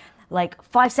where, like,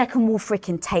 5 second wall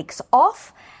freaking takes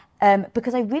off,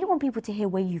 because I really want people to hear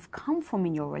where you've come from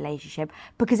in your relationship,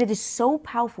 because it is so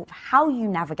powerful for how you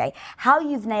navigate, how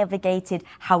you've navigated,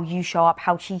 how you show up,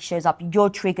 how she shows up, your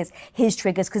triggers, his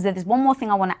triggers. Because there's one more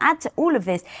thing I want to add to all of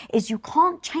this is you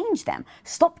can't change them.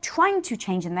 Stop trying to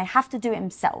change them. They have to do it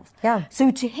themselves. Yeah.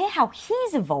 So to hear how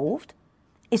he's evolved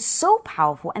is so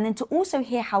powerful, and then to also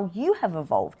hear how you have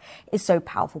evolved is so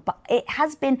powerful. But it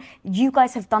has been, you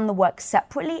guys have done the work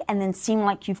separately and then seem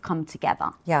like you've come together.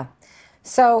 Yeah.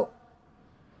 So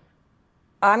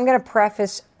I'm going to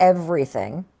preface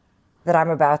everything that I'm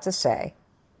about to say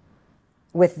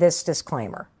with this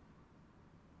disclaimer.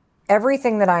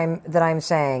 Everything that I'm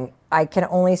saying, I can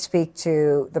only speak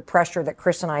to the pressure that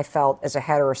Chris and I felt as a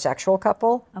heterosexual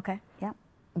couple. Okay, yeah.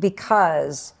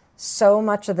 Because so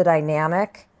much of the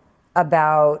dynamic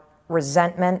about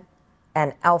resentment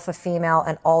and alpha female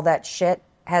and all that shit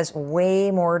has way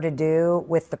more to do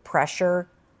with the pressure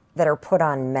that are put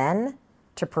on men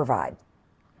to provide.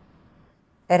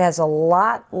 It has a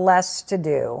lot less to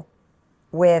do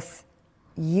with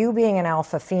you being an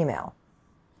alpha female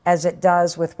as it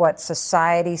does with what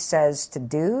society says to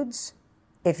dudes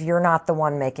if you're not the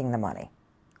one making the money.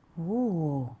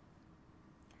 Ooh.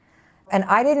 And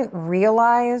I didn't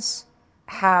realize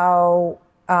how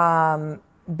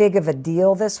big of a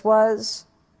deal this was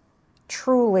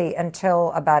truly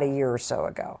until about a year or so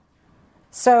ago.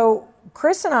 So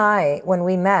Chris and I, when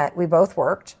we met, we both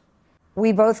worked.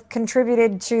 We both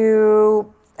contributed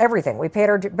to everything. We paid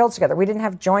our bills together. We didn't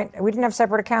have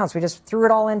separate accounts. We just threw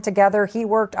it all in together. He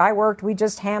worked, I worked. We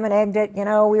just ham and egged it. You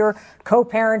know, we were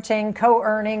co-parenting,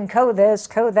 co-earning, co-this,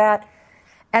 co-that.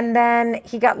 And then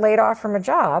he got laid off from a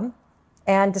job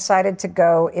and decided to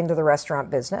go into the restaurant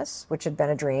business, which had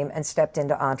been a dream, and stepped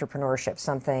into entrepreneurship,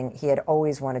 something he had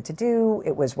always wanted to do.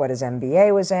 It was what his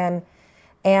MBA was in.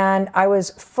 And I was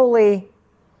fully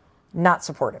not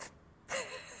supportive.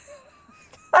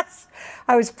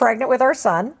 I was pregnant with our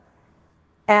son,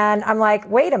 and I'm like,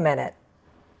 wait a minute.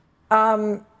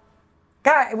 God,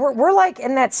 we're like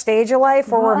in that stage of life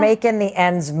where we're making the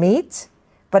ends meet,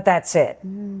 but that's it.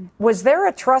 Was there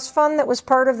a trust fund that was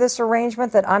part of this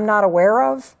arrangement that I'm not aware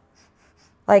of?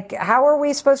 Like, how are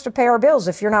we supposed to pay our bills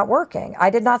if you're not working? I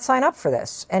did not sign up for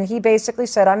this. And he basically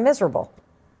said, I'm miserable.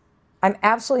 I'm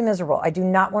absolutely miserable. I do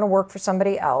not want to work for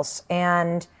somebody else.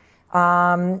 And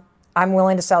I'm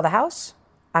willing to sell the house.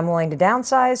 I'm willing to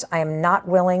downsize. I am not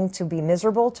willing to be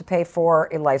miserable to pay for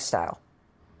a lifestyle.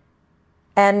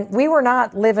 And we were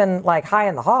not living like high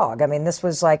in the hog. I mean, this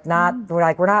was like not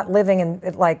like we're not living in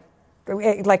like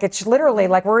it's literally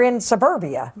like we're in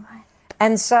suburbia. Right.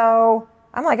 And so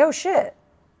I'm like, oh shit,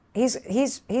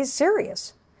 he's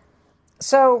serious.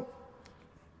 So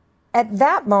at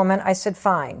that moment, I said,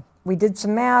 fine. We did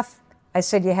some math. I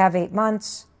said, you have 8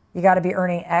 months. You got to be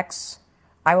earning X.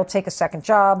 I will take a second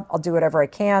job. I'll do whatever I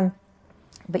can.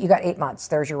 But you got 8 months.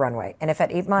 There's your runway. And if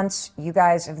at 8 months you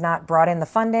guys have not brought in the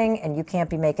funding and you can't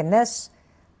be making this,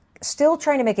 still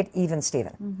trying to make it even,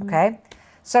 Steven. Okay?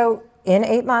 So in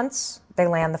 8 months, they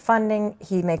land the funding.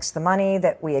 He makes the money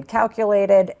that we had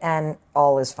calculated, and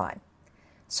all is fine.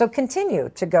 So continue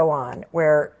to go on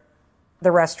where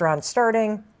the restaurant's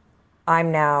starting.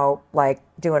 I'm now like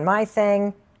doing my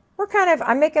thing.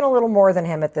 I'm making a little more than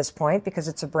him at this point because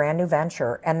it's a brand new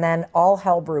venture. And then all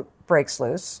hell breaks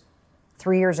loose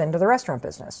 3 years into the restaurant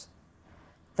business.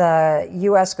 The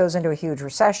U.S. goes into a huge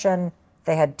recession.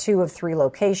 They had 2 of 3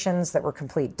 locations that were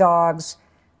complete dogs.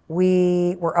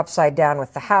 We were upside down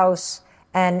with the house.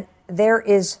 And there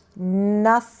is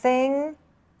nothing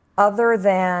other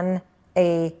than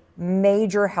a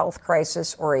major health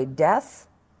crisis or a death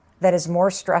that is more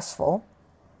stressful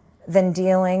than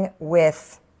dealing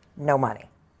with no money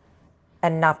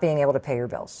and not being able to pay your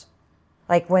bills.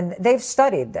 Like when they've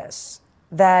studied this,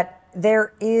 that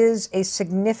there is a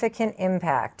significant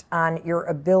impact on your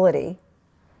ability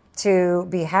to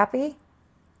be happy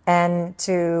and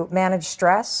to manage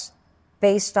stress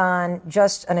based on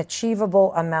just an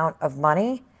achievable amount of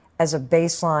money as a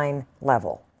baseline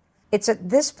level. It's at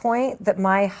this point that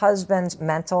my husband's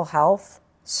mental health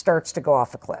starts to go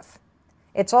off a cliff.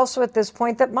 It's also at this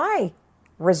point that my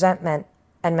resentment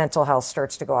and mental health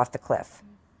starts to go off the cliff,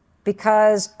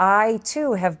 because I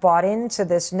too have bought into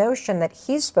this notion that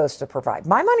he's supposed to provide.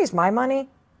 My money's my money.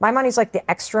 My money's like the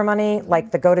extra money,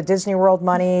 like the go to Disney World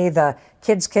money, the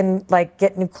kids can like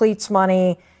get new cleats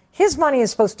money. His money is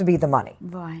supposed to be the money.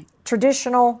 Right.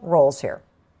 Traditional roles here.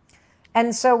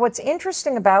 And so what's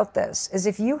interesting about this is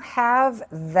if you have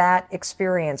that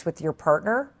experience with your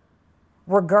partner,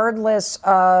 regardless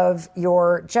of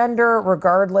your gender,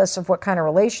 regardless of what kind of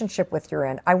relationship with you're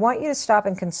in, I want you to stop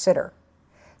and consider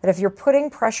that if you're putting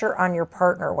pressure on your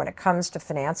partner when it comes to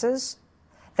finances,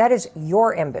 that is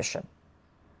your ambition.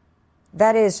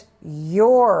 That is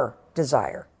your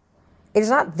desire. It is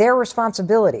not their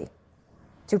responsibility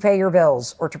to pay your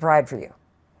bills or to provide for you.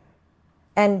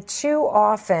 And too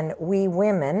often, we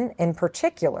women in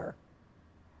particular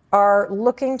are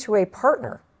looking to a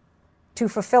partner to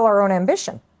fulfill our own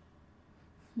ambition.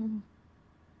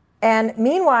 And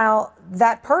meanwhile,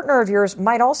 that partner of yours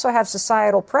might also have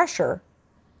societal pressure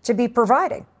to be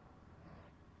providing.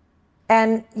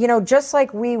 And, you know, just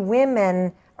like we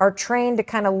women are trained to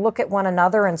kind of look at one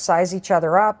another and size each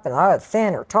other up and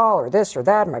thin or tall or this or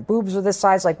that, and my boobs are this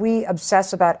size, like we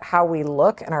obsess about how we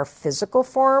look and our physical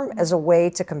form as a way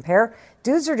to compare.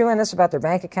 Dudes are doing this about their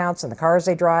bank accounts and the cars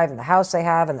they drive and the house they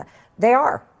have, and they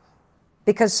are.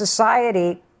 Because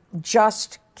society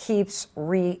just keeps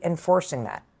reinforcing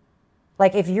that.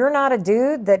 Like, if you're not a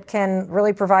dude that can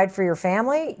really provide for your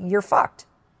family, you're fucked.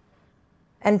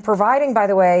 And providing, by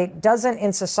the way, doesn't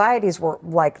in society's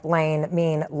lane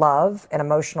mean love and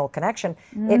emotional connection.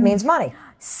 It means money.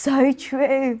 So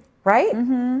true. Right?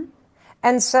 Mm-hmm.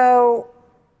 And so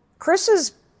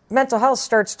Chris's mental health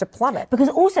starts to plummet. Because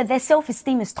also their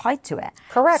self-esteem is tied to it.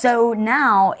 Correct. So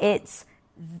now it's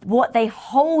what they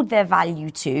hold their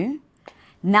value to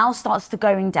now starts to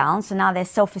going down. So now their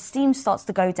self-esteem starts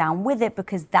to go down with it,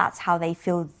 because that's how they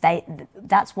feel.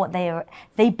 That's what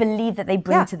they believe that they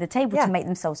bring to the table to make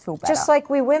themselves feel better. Just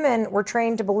like we women were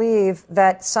trained to believe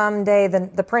that someday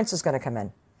the prince is going to come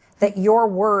in, that your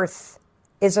worth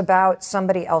is about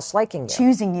somebody else liking you,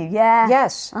 choosing you. Yeah.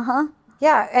 Yes.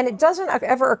 Yeah, and it doesn't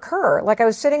ever occur. Like, I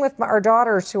was sitting with our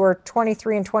daughters who are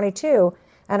 23 and 22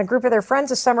 and a group of their friends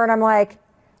this summer, and I'm like,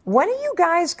 when are you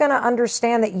guys going to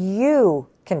understand that you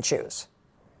can choose?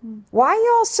 Why are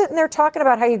you all sitting there talking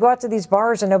about how you go out to these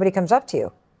bars and nobody comes up to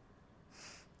you?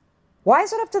 Why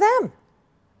is it up to them?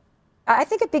 I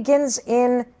think it begins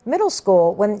in middle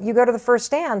school when you go to the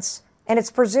first dance and it's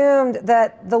presumed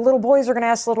that the little boys are going to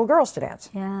ask the little girls to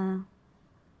dance. Yeah.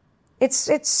 It's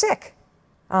sick,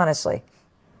 honestly.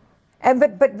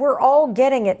 But we're all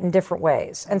getting it in different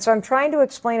ways. And so I'm trying to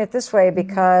explain it this way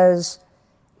because,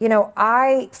 you know,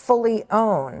 I fully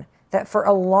own that for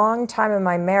a long time in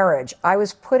my marriage, I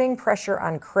was putting pressure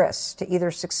on Chris to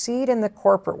either succeed in the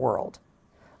corporate world,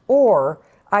 or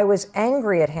I was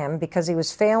angry at him because he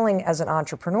was failing as an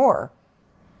entrepreneur.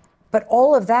 But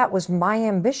all of that was my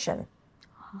ambition.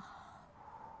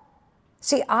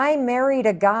 See, I married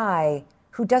a guy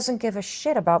who doesn't give a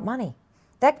shit about money.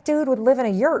 That dude would live in a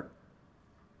yurt.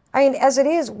 I mean, as it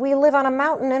is, we live on a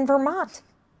mountain in Vermont.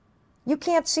 You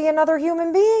can't see another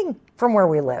human being from where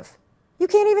we live. You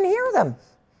can't even hear them.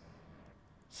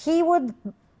 He would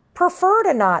prefer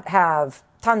to not have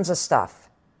tons of stuff.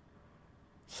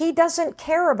 He doesn't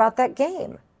care about that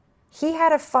game. He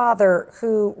had a father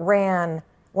who ran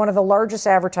one of the largest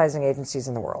advertising agencies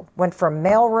in the world, went from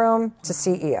mailroom to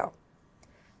CEO.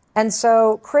 And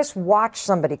so Chris watched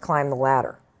somebody climb the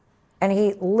ladder, and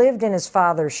he lived in his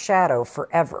father's shadow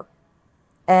forever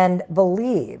and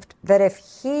believed that if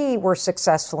he were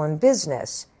successful in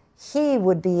business, he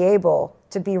would be able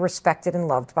to be respected and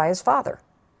loved by his father.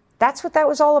 That's what that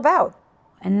was all about.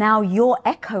 And now you're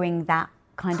echoing that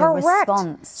kind of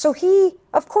response. So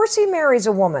of course he marries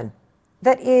a woman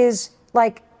that is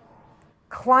like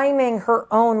climbing her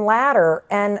own ladder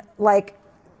and like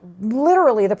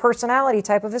literally the personality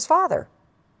type of his father.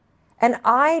 And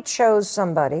I chose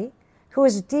somebody who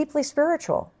is deeply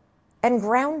spiritual and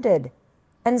grounded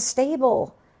and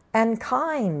stable and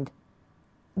kind,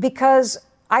 because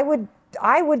I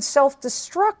would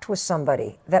self-destruct with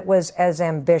somebody that was as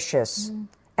ambitious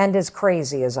and as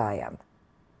crazy as I am.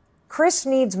 Chris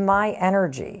needs my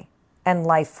energy and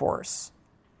life force,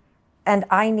 and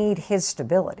I need his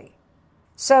stability.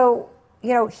 So,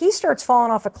 you know, he starts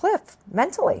falling off a cliff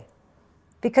mentally,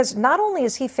 because not only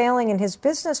is he failing in his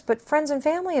business, but friends and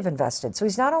family have invested. So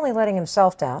he's not only letting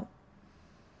himself down,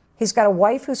 he's got a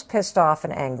wife who's pissed off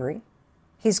and angry.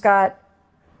 He's got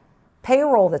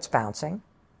payroll that's bouncing.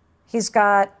 He's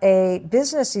got a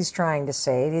business he's trying to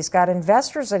save. He's got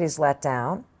investors that he's let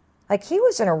down. Like, he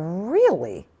was in a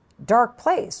really dark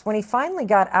place when he finally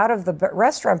got out of the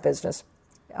restaurant business.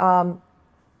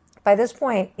 By this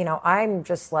point, you know, I'm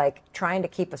just like trying to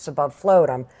keep us above float.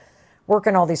 I'm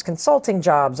working all these consulting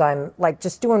jobs. I'm like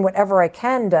just doing whatever I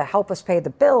can to help us pay the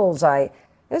bills. It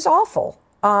was awful.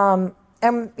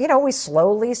 And, you know, we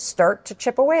slowly start to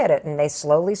chip away at it, and they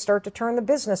slowly start to turn the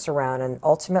business around, and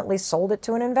ultimately sold it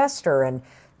to an investor, and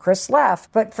Chris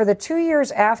left. But for the 2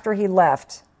 years after he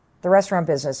left the restaurant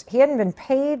business, he hadn't been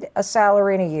paid a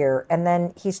salary in a year, and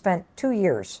then he spent 2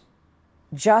 years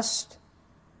just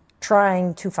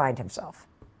trying to find himself.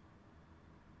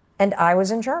 And I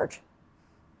was in charge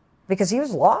because he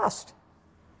was lost.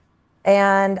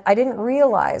 And I didn't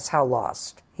realize how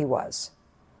lost he was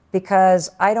because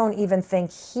I don't even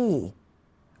think he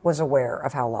was aware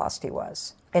of how lost he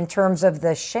was in terms of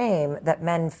the shame that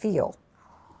men feel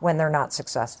when they're not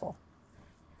successful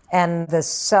and the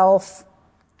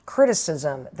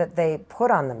self-criticism that they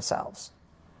put on themselves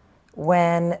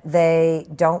when they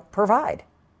don't provide.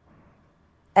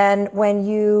 And when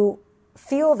you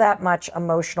feel that much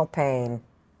emotional pain,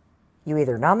 you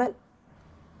either numb it,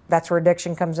 that's where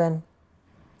addiction comes in,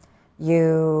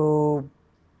 you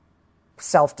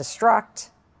self-destruct.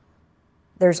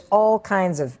 There's all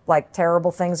kinds of like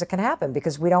terrible things that can happen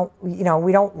because we don't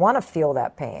want to feel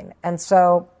that pain. And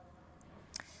so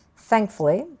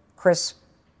thankfully, Chris,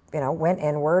 went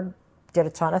inward, did a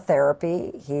ton of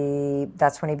therapy.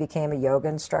 That's when he became a yoga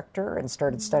instructor and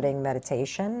started studying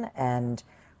meditation and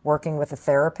working with a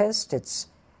therapist. It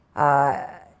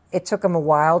took him a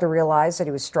while to realize that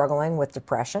he was struggling with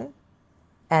depression.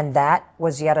 And that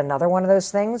was yet another one of those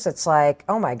things. It's like,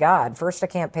 oh my God, first I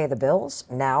can't pay the bills.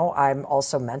 Now I'm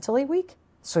also mentally weak.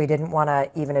 So he didn't want to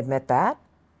even admit that.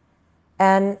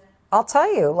 And I'll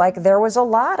tell you, like, there was a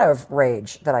lot of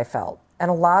rage that I felt and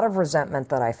a lot of resentment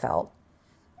that I felt.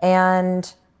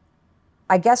 And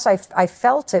I guess I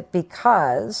felt it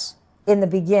because, in the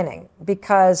beginning,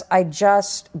 because I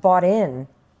just bought in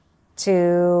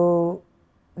to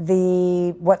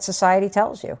what society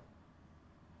tells you.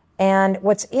 And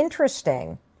what's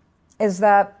interesting is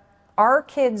that our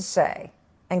kids say,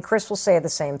 and Chris will say the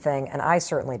same thing, and I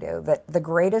certainly do, that the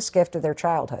greatest gift of their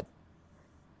childhood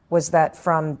was that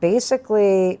from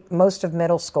basically most of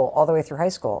middle school all the way through high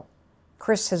school,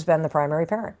 Chris has been the primary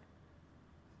parent.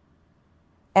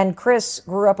 And Chris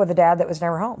grew up with a dad that was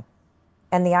never home.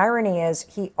 And the irony is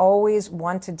he always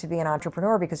wanted to be an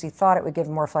entrepreneur because he thought it would give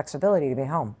him more flexibility to be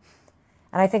home.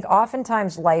 And I think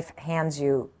oftentimes life hands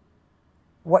you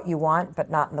what you want, but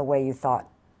not in the way you thought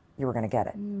you were going to get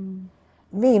it.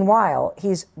 Meanwhile,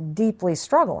 he's deeply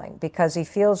struggling because he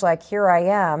feels like here I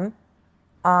am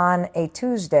on a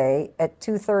Tuesday at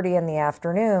 2:30 in the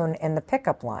afternoon in the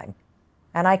pickup line.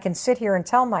 And I can sit here and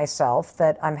tell myself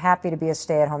that I'm happy to be a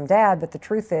stay-at-home dad, but the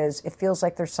truth is it feels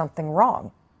like there's something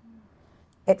wrong.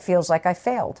 It feels like I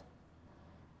failed.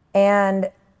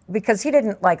 And because he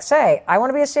didn't say, I want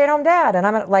to be a stay-at-home dad. And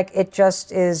I'm like, it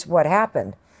just is what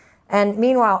happened. And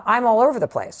meanwhile, I'm all over the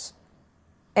place.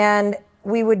 And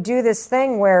we would do this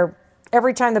thing where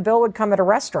every time the bill would come at a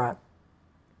restaurant,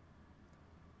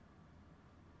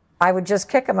 I would just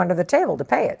kick him under the table to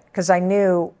pay it because I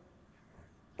knew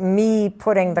me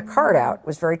putting the card out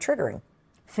was very triggering.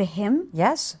 For him?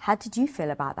 Yes. How did you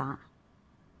feel about that?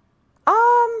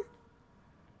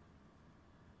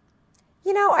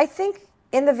 I think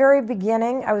in the very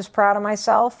beginning, I was proud of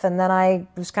myself and then I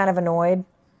was kind of annoyed.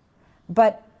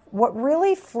 But what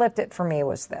really flipped it for me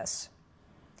was this,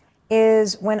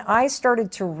 is when I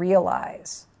started to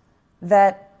realize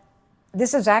that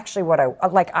this is actually what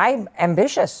I'm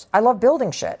ambitious. I love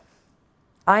building shit.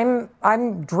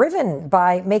 I'm driven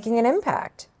by making an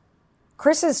impact.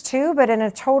 Chris is too, but in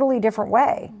a totally different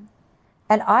way.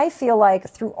 And I feel like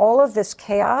through all of this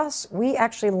chaos, we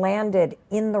actually landed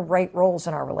in the right roles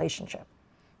in our relationship.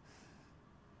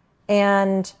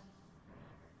 And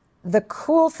the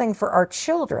cool thing for our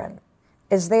children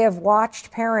is they have watched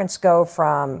parents go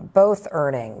from both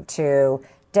earning to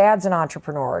dad's an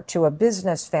entrepreneur to a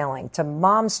business failing to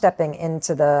mom stepping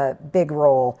into the big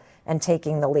role and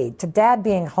taking the lead, to dad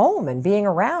being home and being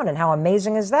around, and how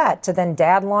amazing is that, to then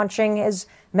dad launching his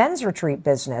men's retreat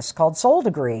business called Soul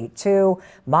Degree, to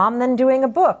mom then doing a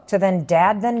book, to then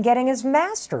dad then getting his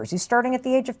master's. He's starting at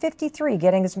the age of 53,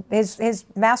 getting his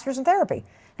master's in therapy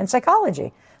and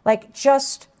psychology.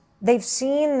 They've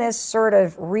seen this sort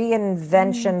of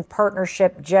reinvention,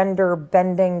 partnership, gender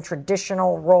bending,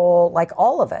 traditional role,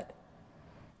 all of it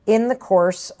in the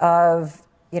course of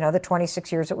the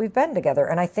 26 years that we've been together.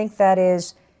 And I think that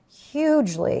is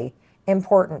hugely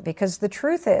important because the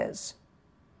truth is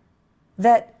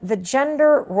that the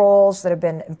gender roles that have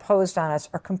been imposed on us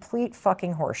are complete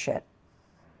fucking horseshit.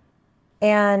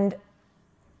 And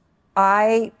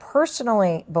I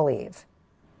personally believe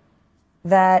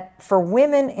that for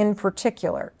women in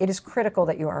particular, it is critical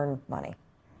that you earn money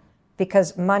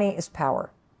because money is power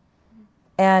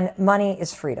and money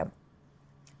is freedom.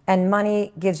 And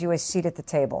money gives you a seat at the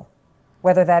table,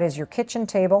 whether that is your kitchen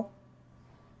table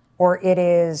or it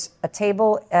is a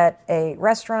table at a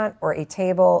restaurant or a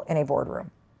table in a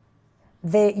boardroom.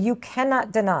 You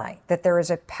cannot deny that there is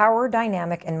a power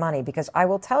dynamic in money because I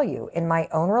will tell you, in my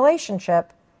own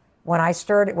relationship, when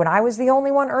I was the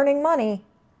only one earning money,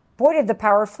 boy, did the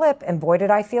power flip, and boy,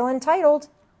 did I feel entitled.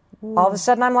 Ooh. All of a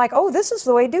sudden, I'm like, oh, this is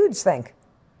the way dudes think.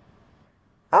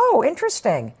 Oh,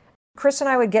 interesting. Chris and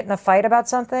I would get in a fight about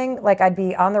something. Like, I'd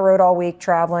be on the road all week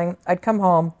traveling. I'd come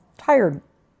home tired.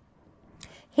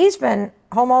 He's been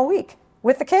home all week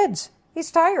with the kids.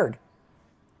 He's tired.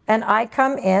 And I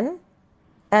come in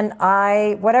and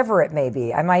whatever it may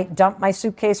be, I might dump my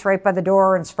suitcase right by the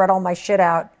door and spread all my shit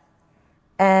out.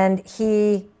 And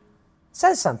he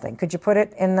says something. Could you put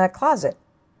it in the closet?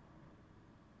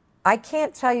 I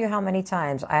can't tell you how many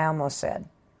times I almost said,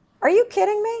 are you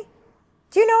kidding me?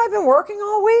 Do you know I've been working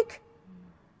all week?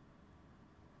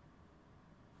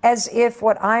 As if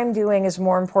what I'm doing is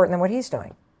more important than what he's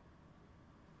doing.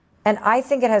 And I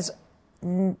think it has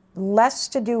less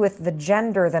to do with the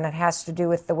gender than it has to do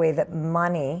with the way that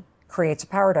money creates a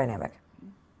power dynamic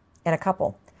in a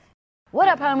couple. What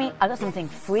up, homie? I got something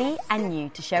free and new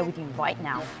to share with you right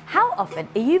now. How often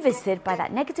are you visited by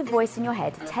that negative voice in your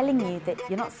head telling you that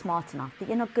you're not smart enough, that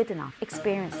you're not good enough,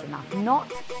 experienced enough, not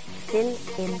fill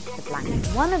in the blank?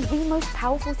 One of the most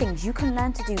powerful things you can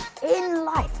learn to do in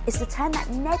life is to turn that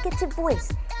negative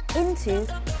voice into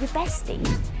your bestie.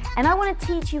 And I want to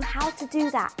teach you how to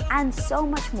do that and so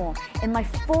much more in my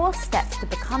 4 Steps to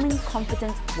Becoming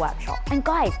Confident workshop. And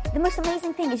guys, the most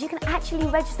amazing thing is you can actually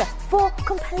register for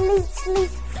completely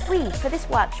free for this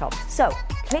workshop. So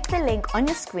click the link on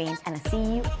your screen and I'll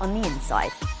see you on the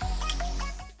inside.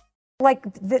 Like,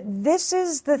 this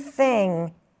is the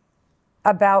thing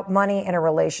about money in a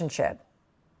relationship.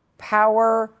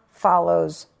 Power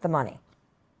follows the money.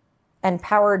 And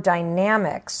power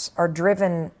dynamics are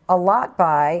driven a lot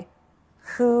by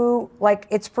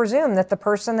it's presumed that the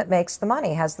person that makes the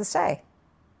money has the say.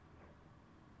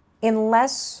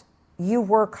 Unless you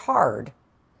work hard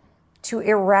to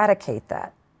eradicate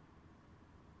that.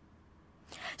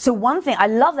 So one thing, I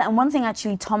love that, and one thing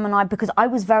actually Tom and I, because I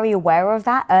was very aware of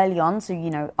that early on,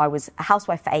 so, I was a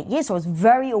housewife for 8 years, so I was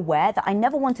very aware that I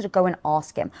never wanted to go and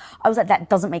ask him. I was like, that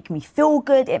doesn't make me feel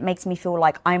good, it makes me feel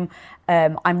like I'm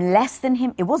less than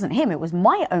him. It wasn't him, it was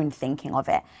my own thinking of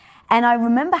it. And I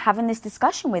remember having this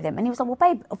discussion with him, and he was like, well,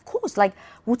 babe, of course,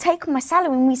 we'll take my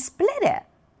salary and we split it,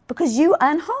 because you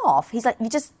earn half. He's like,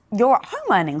 you're at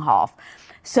home earning half.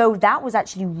 So that was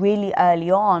actually really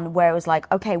early on where it was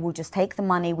like, okay, we'll just take the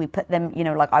money, we put them,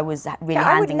 I was really handing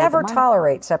I would never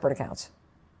tolerate separate accounts.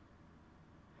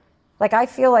 I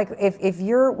feel like if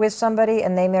you're with somebody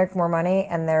and they make more money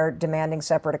and they're demanding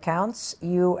separate accounts,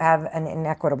 you have an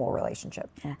inequitable relationship.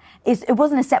 Yeah. It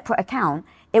wasn't a separate account.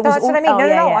 That's what I mean.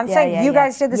 No. I'm saying you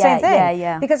guys did the same thing.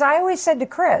 Yeah. Because I always said to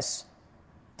Chris,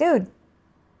 dude,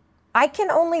 I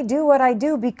can only do what I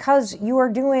do because you are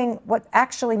doing what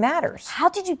actually matters. How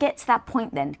did you get to that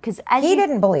point then? Because he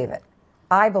didn't believe it.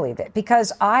 I believed it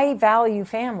because I value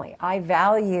family. I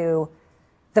value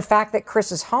the fact that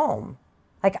Chris is home.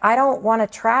 I don't want to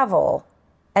travel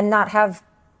and not have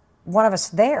one of us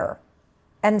there.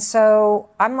 And so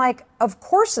I'm like, of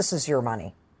course this is your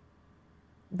money.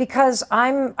 Because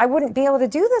I wouldn't be able to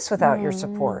do this without your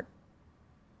support.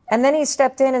 And then he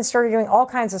stepped in and started doing all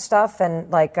kinds of stuff and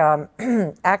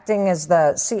acting as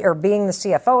being the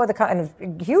CFO of the company,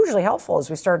 and hugely helpful as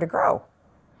we started to grow.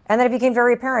 And then it became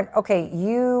very apparent, okay,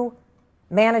 you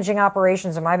managing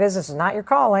operations in my business is not your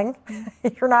calling.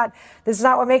 This is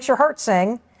not what makes your heart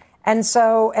sing. And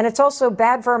it's also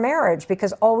bad for our marriage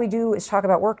because all we do is talk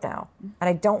about work now. And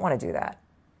I don't want to do that.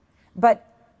 But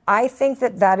I think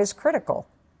that is critical.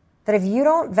 That if you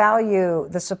don't value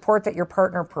the support that your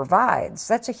partner provides,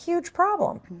 that's a huge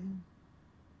problem.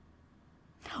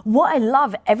 What I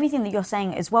love, everything that you're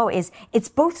saying as well, is it's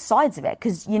both sides of it.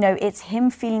 Because, it's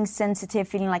him feeling sensitive,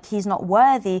 feeling like he's not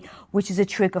worthy, which is a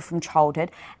trigger from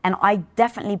childhood. And I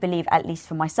definitely believe, at least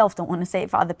for myself, don't want to say it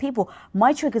for other people,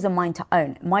 my triggers are mine to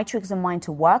own. My triggers are mine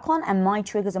to work on, and my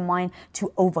triggers are mine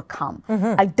to overcome.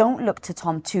 I don't look to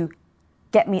Tom to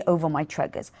get me over my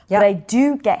triggers. Yep. But I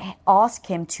do ask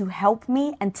him to help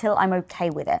me until I'm okay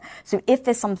with it. So if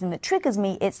there's something that triggers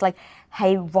me, it's like,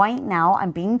 hey, right now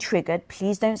I'm being triggered.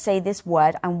 Please don't say this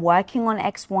word. I'm working on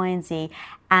X, Y, and Z.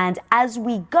 And as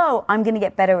we go, I'm going to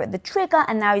get better at the trigger.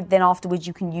 And then afterwards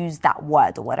you can use that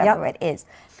word or whatever it is.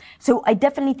 So I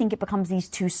definitely think it becomes these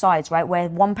two sides, right? Where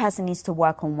one person needs to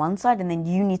work on one side and then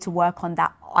you need to work on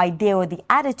that idea or the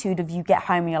attitude of you get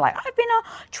home and you're like, I've been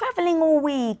traveling all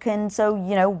week. And so,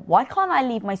 why can't I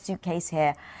leave my suitcase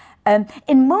here?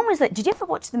 In moments did you ever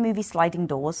watch the movie Sliding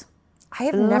Doors? I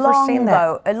have never seen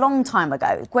that. A long time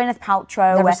ago. Gwyneth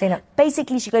Paltrow. Never seen it.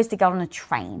 Basically, she goes to get on a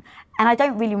train. And I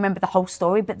don't really remember the whole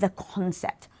story, but the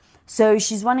concept. So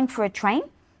she's running for a train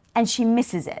and she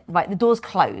misses it, right? The doors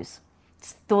close.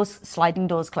 sliding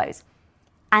doors close.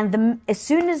 And as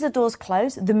soon as the doors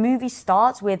close, the movie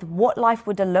starts with what life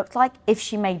would have looked like if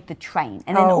she made the train.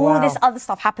 And then this other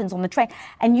stuff happens on the train.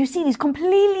 And you see these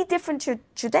completely different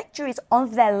trajectories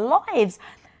of their lives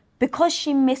because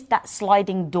she missed that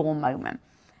sliding door moment.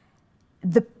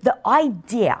 The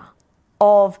idea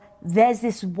of there's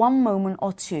this one moment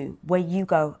or two where you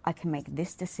go, I can make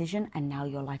this decision and now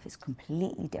your life is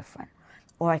completely different.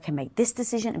 Or I can make this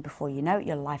decision and before you know it,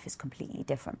 your life is completely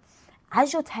different.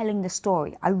 As you're telling the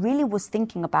story, I really was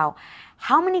thinking about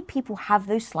how many people have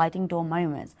those sliding door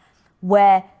moments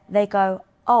where they go,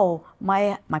 oh,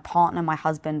 my partner, my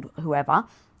husband, whoever,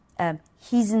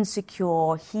 he's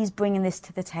insecure, he's bringing this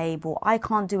to the table, I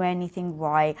can't do anything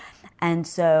right, and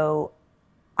so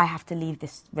I have to leave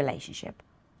this relationship.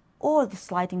 Or the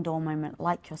sliding door moment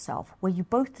like yourself, where you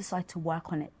both decide to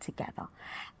work on it together.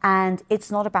 And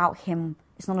it's not about him,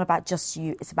 it's not about just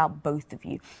you, it's about both of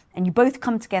you. And you both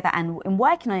come together and in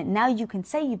working on it, now you can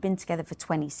say you've been together for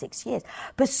 26 years.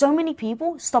 But so many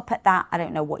people stop at that, I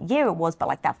don't know what year it was, but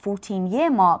like that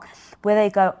 14-year mark where they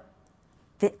go,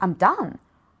 I'm done.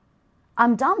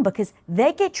 I'm done because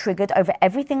they get triggered over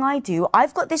everything I do.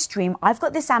 I've got this dream, I've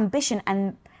got this ambition,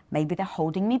 and maybe they're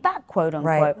holding me back, quote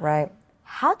unquote. Right.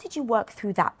 How did you work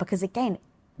through that? Because again,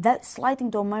 that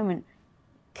sliding door moment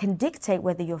can dictate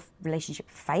whether your relationship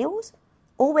fails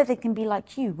or whether it can be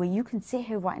like you, where you can sit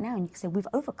here right now and you can say, we've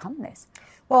overcome this.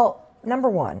 Well, number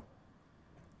one,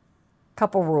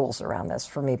 couple rules around this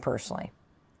for me personally.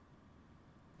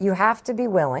 You have to be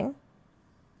willing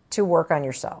to work on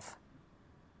yourself.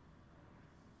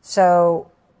 So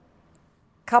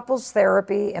couples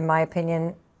therapy, in my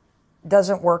opinion,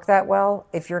 doesn't work that well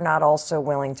if you're not also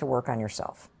willing to work on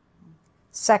yourself.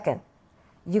 Second,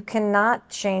 you cannot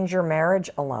change your marriage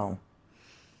alone.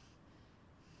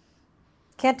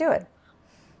 Can't do it.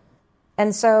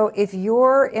 And so if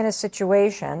you're in a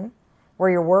situation where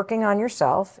you're working on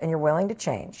yourself and you're willing to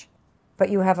change,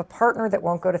 but you have a partner that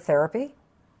won't go to therapy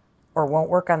or won't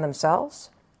work on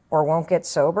themselves or won't get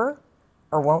sober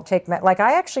or won't take like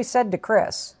I actually said to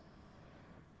Chris,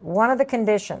 one of the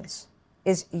conditions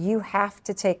is you have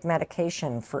to take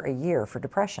medication for a year for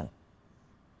depression.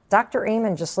 Dr.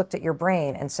 Amen just looked at your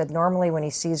brain and said normally when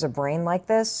he sees a brain like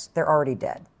this, they're already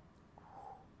dead.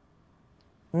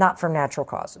 Not from natural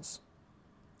causes.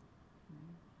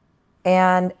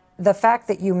 And the fact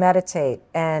that you meditate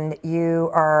and you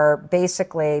are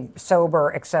basically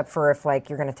sober except for if like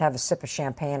you're going to have a sip of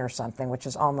champagne or something, which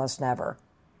is almost never.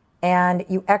 And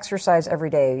you exercise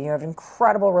every day, you have an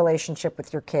incredible relationship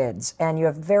with your kids, and you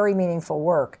have very meaningful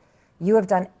work. You have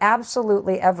done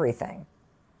absolutely everything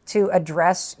to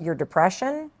address your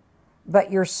depression,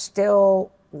 but you're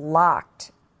still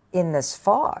locked in this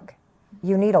fog.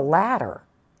 You need a ladder.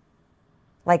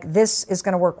 Like this is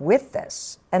going to work with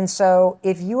this. And so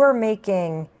if you are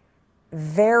making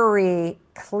very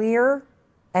clear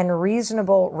and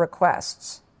reasonable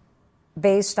requests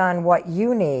based on what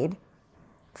you need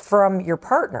from your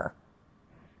partner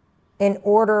in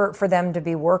order for them to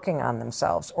be working on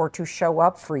themselves or to show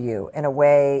up for you in a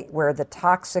way where the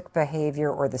toxic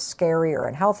behavior or the scary or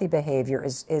unhealthy behavior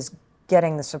is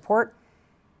getting the support.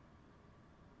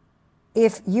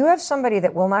 If you have somebody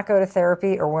that will not go to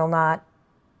therapy or will not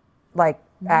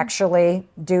actually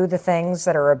do the things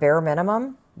that are a bare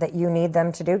minimum that you need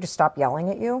them to do to stop yelling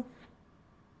at you,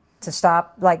 to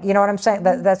stop, you know what I'm saying,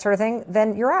 that sort of thing,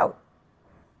 then you're out.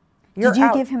 Did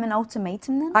you give him an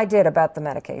ultimatum then? I did, about the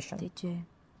medication. Did you?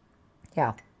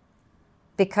 Yeah.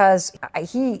 Because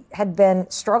he had been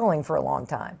struggling for a long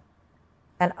time.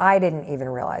 And I didn't even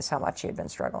realize how much he had been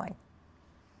struggling.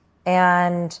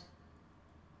 And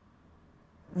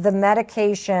the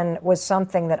medication was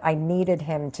something that I needed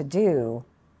him to do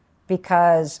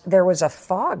because there was a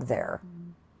fog there.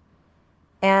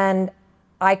 And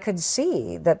I could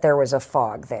see that there was a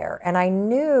fog there. And I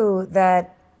knew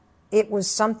that it was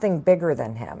something bigger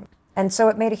than him. And so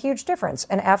it made a huge difference.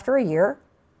 And after a year,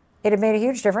 it had made a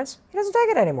huge difference. He doesn't take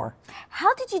it anymore.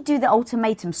 How did you do the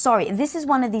ultimatum? Sorry, this is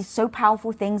one of these so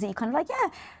powerful things that you kind of yeah.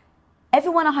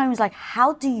 Everyone at home is like,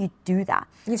 how do you do that?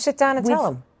 You sit down and tell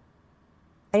him.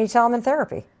 And you tell him in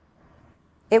therapy.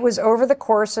 It was over the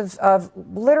course of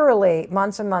literally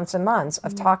months and months and months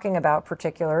of talking about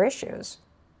particular issues.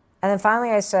 And then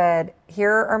finally I said,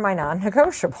 here are my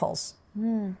non-negotiables.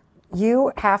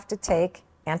 You have to take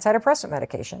antidepressant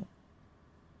medication.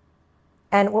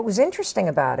 And what was interesting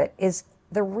about it is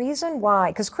the reason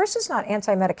why, because Chris is not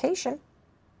anti-medication,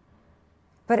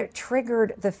 but it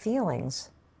triggered the feelings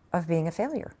of being a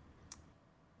failure.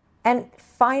 And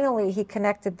finally, he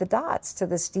connected the dots to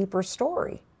this deeper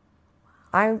story.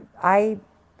 I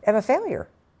am a failure.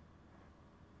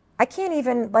 I can't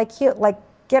even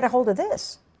get a hold of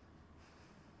this.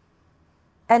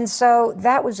 And so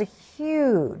that was a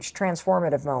huge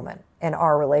transformative moment in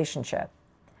our relationship.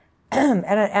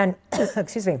 and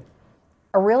excuse me,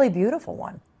 a really beautiful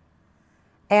one.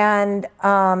 And,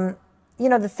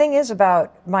 the thing is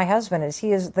about my husband is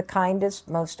he is the kindest,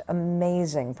 most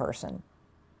amazing person.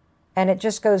 And it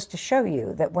just goes to show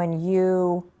you that when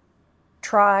you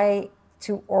try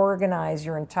to organize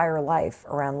your entire life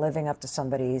around living up to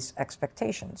somebody's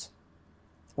expectations,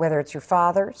 whether it's your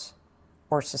father's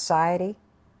or society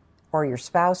or your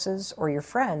spouse's or your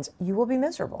friends, you will be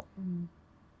miserable. Mm.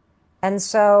 And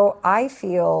so I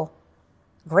feel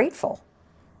grateful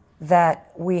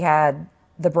that we had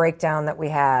the breakdown that we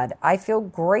had. I feel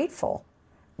grateful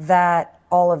that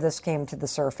all of this came to the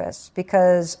surface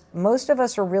because most of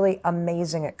us are really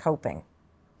amazing at coping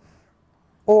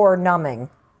or numbing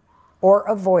or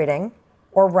avoiding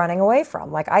or running away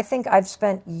from. Like, I think I've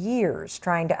spent years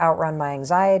trying to outrun my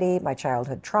anxiety, my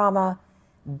childhood trauma.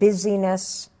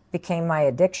 Busyness became my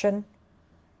addiction.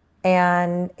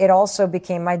 And it also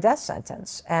became my death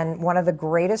sentence. And one of the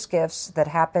greatest gifts that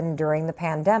happened during the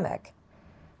pandemic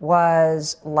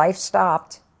was life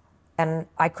stopped and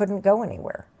I couldn't go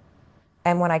anywhere.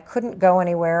 And when I couldn't go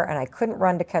anywhere and I couldn't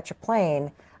run to catch a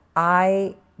plane,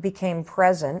 I became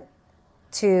present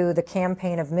to the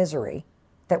campaign of misery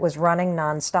that was running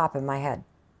nonstop in my head.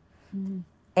 Mm-hmm.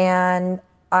 And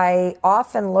I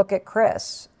often look at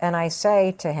Chris and I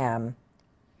say to him,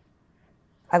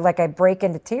 I break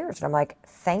into tears and I'm like,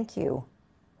 thank you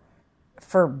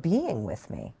for being with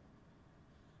me.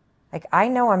 Like, I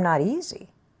know I'm not easy.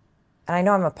 And I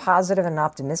know I'm a positive and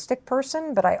optimistic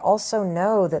person, but I also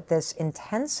know that this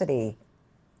intensity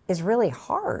is really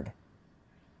hard.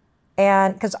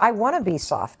 And because I want to be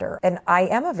softer and I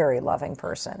am a very loving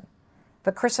person.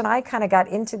 But Chris and I kind of got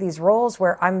into these roles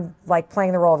where I'm like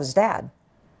playing the role of his dad.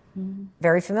 Mm-hmm.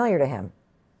 Very familiar to him.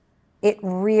 It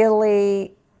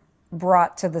really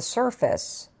brought to the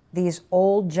surface these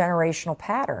old generational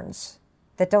patterns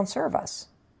that don't serve us.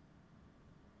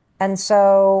 And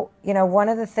so, one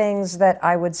of the things that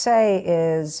I would say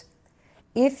is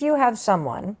if you have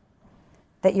someone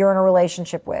that you're in a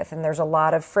relationship with and there's a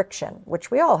lot of friction,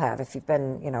 which we all have if you've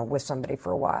been, with somebody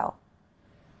for a while,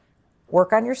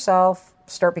 work on yourself,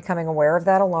 start becoming aware of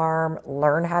that alarm,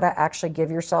 learn how to actually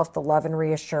give yourself the love and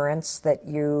reassurance that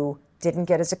you didn't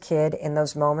get as a kid in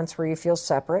those moments where you feel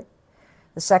separate.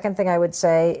 The second thing I would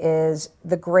say is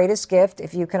the greatest gift,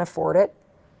 if you can afford it,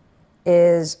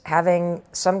 is having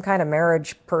some kind of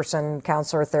marriage person,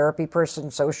 counselor, therapy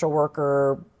person, social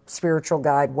worker, spiritual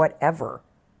guide, whatever,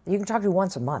 that you can talk to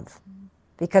once a month.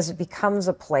 Because it becomes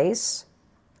a place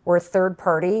where a third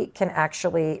party can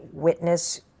actually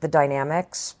witness the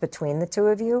dynamics between the two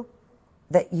of you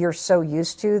that you're so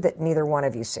used to that neither one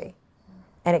of you see.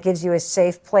 And it gives you a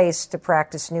safe place to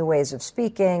practice new ways of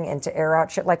speaking and to air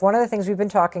out shit. Like, one of the things we've been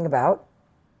talking about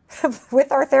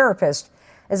with our therapist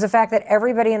is the fact that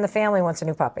everybody in the family wants a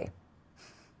new puppy.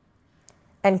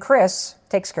 And Chris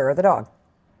takes care of the dog.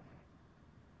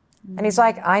 Mm-hmm. And he's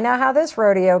like, I know how this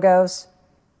rodeo goes.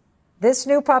 This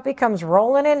new puppy comes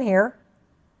rolling in here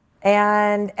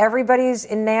and everybody's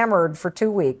enamored for 2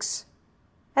 weeks.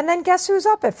 And then guess who's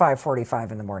up at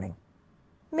 5:45 in the morning?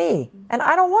 Me. And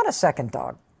I don't want a second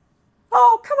dog.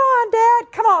 Oh, come on,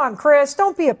 Dad. Come on, Chris.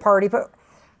 Don't be a party. But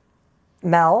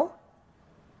Mel,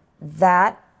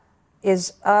 that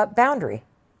is a boundary.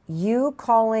 You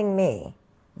calling me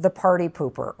the party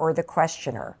pooper or the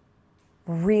questioner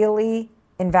really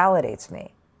invalidates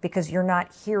me because you're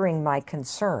not hearing my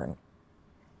concern.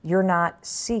 You're not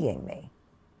seeing me.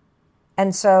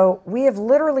 And so we have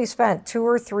literally spent 2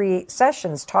 or 3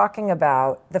 sessions talking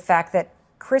about the fact that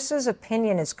Chris's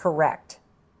opinion is correct.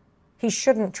 He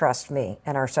shouldn't trust me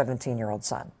and our 17-year-old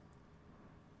son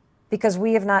because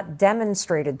we have not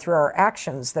demonstrated through our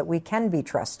actions that we can be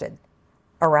trusted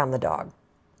around the dog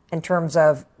in terms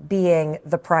of being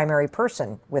the primary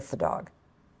person with the dog.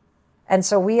 And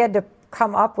so we had to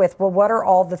come up with, well, what are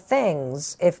all the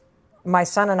things, if my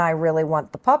son and I really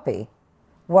want the puppy,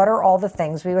 what are all the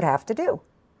things we would have to do?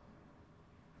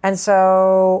 And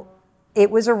so it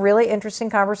was a really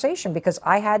interesting conversation because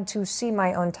I had to see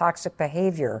my own toxic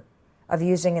behavior of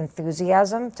using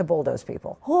enthusiasm to bulldoze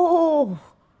people. Oh,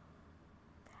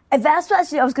 that's what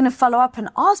actually I was going to follow up and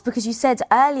ask, because you said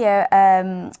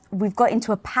earlier we've got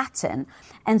into a pattern.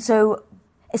 And so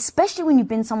especially when you've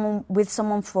been with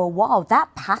someone for a while,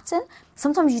 that pattern,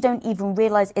 sometimes you don't even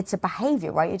realize it's a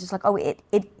behavior, right? You're just like, oh,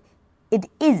 it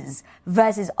is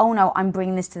versus, oh no, I'm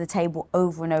bringing this to the table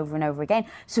over and over and over again.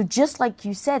 So just like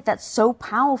you said, that's so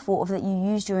powerful that you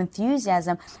used your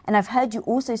enthusiasm. And I've heard you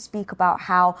also speak about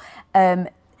how,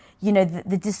 you know,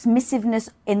 the dismissiveness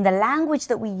in the language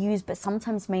that we use, but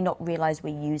sometimes may not realize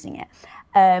we're using it.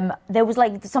 There was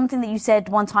like something that you said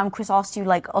one time, Chris asked you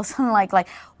like, or something like, well,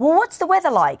 what's the weather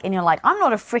like? And you're like, I'm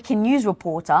not a freaking news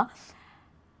reporter.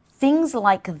 Things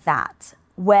like that,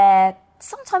 where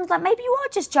sometimes like maybe you are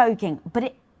just joking, but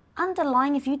it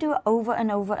underlying, if you do it over and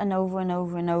over and over and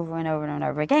over and over and over and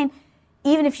over again,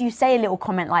 even if you say a little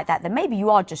comment like that, then maybe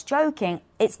you are just joking,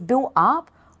 it's built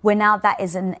up where now that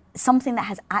is something that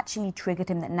has actually triggered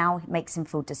him that now makes him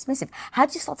feel dismissive. How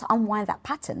do you start to unwind that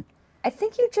pattern? I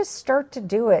think you just start to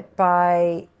do it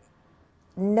by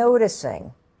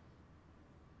noticing.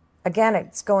 Again,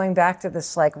 it's going back to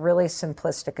this like really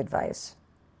simplistic advice.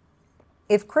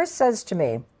 If Chris says to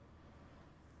me,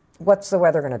 what's the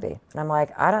weather going to be? And I'm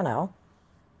like, I don't know.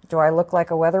 Do I look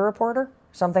like a weather reporter?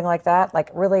 Something like that. Like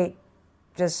really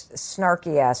just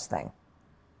snarky ass thing.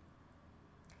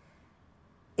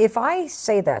 If I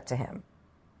say that to him,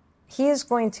 he is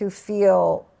going to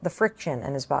feel the friction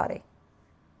in his body.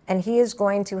 And he is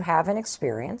going to have an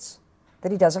experience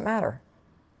that he doesn't matter.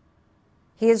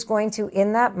 He is going to,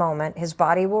 in that moment, his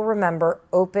body will remember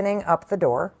opening up the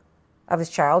door of his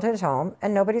childhood home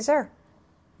and nobody's there.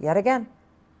 Yet again.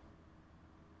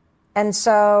 And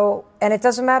so, and it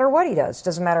doesn't matter what he does.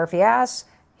 Doesn't matter if he asked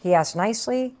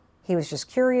nicely. He was just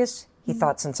curious. He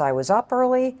thought since I was up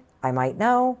early, I might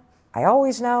know. I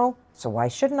always know. So why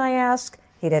shouldn't I ask?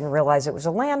 He didn't realize it was a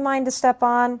landmine to step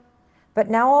on. But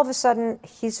now all of a sudden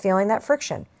he's feeling that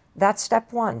friction. That's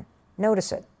step one.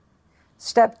 Notice it.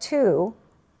 Step two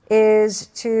is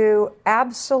to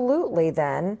absolutely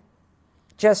then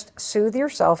just soothe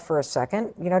yourself for a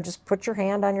second. You know, just put your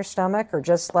hand on your stomach or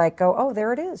just like go, oh,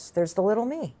 there it is. There's the little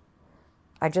me.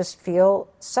 I just feel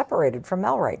separated from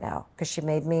Mel right now because she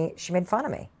made fun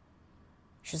of me.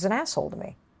 She's an asshole to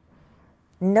me.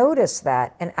 Notice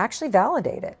that and actually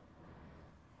validate it.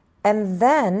 And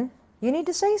then you need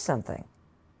to say something.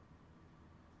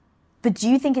 But do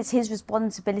you think it's his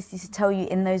responsibility to tell you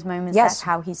in those moments Yes. that's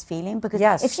how he's feeling? Because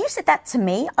Yes. if you said that to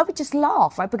me, I would just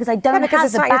laugh, right? Because I don't because have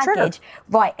it's the not your trigger. baggage.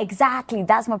 Right, exactly.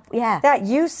 That's my, yeah. That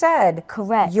you said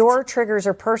Correct. your triggers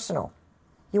are personal.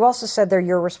 You also said they're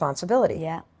your responsibility.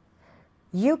 Yeah.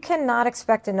 You cannot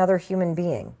expect another human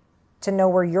being to know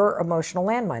where your emotional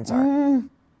landmines are.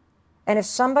 And if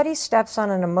somebody steps on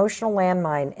an emotional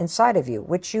landmine inside of you,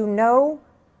 which you know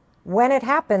when it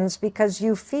happens because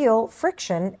you feel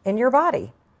friction in your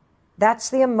body, that's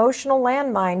the emotional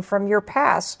landmine from your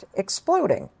past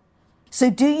exploding. So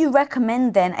do you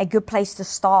recommend then a good place to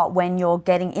start when you're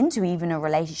getting into even a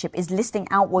relationship is listing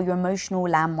out what your emotional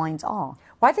landmines are?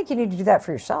 Well, I think you need to do that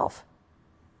for yourself.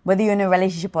 Whether you're in a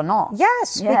relationship or not.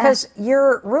 Yes, Yeah. because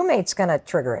your roommate's going to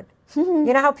trigger it.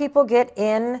 You know how people get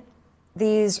in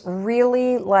these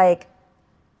really like,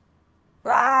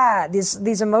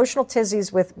 these emotional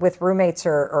tizzies with roommates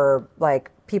or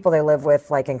like people they live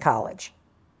with like in college.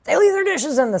 They leave their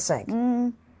dishes in the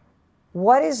sink.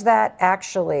 What is that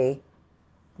actually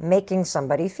making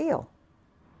somebody feel?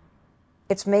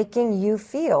 It's making you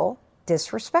feel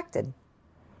disrespected.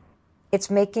 It's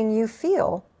making you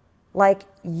feel like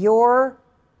your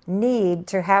need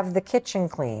to have the kitchen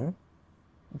clean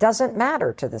doesn't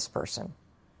matter to this person.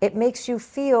 It makes you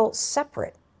feel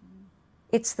separate.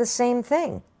 It's the same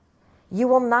thing. You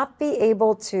will not be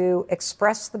able to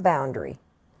express the boundary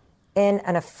in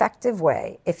an effective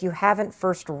way if you haven't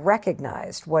first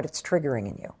recognized what it's triggering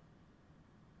in you.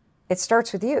 It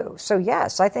starts with you. So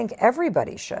yes, I think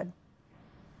everybody should.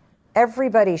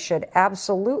 Everybody should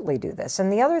absolutely do this.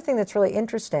 And the other thing that's really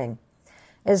interesting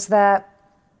is that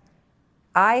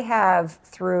I have,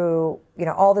 through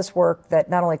all this work that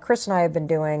not only Chris and I have been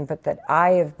doing, but that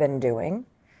I have been doing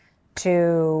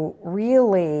to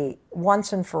really,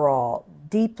 once and for all,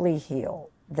 deeply heal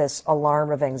this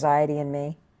alarm of anxiety in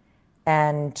me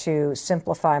and to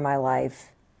simplify my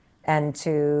life and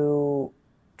to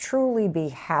truly be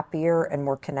happier and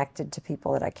more connected to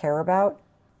people that I care about.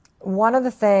 One of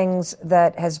the things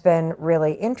that has been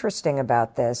really interesting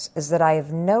about this is that I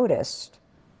have noticed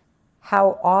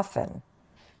how often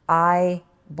I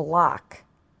block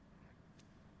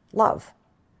love,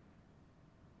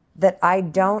 that I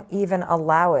don't even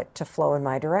allow it to flow in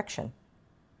my direction.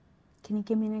 Can you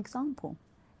give me an example?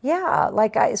 Yeah,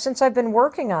 since I've been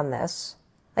working on this,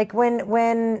 like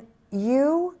when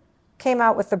you came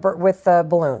out with the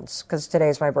balloons, because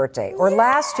today's my birthday, or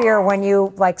last year when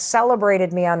you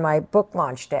celebrated me on my book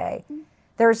launch day,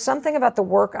 there's something about the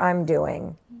work I'm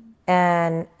doing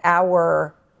and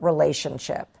our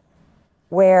relationship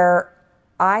where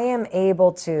I am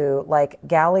able to, like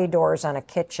galley doors on a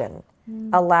kitchen,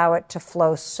 allow it to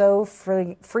flow so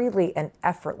freely and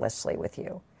effortlessly with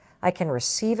you. I can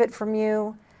receive it from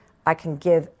you. I can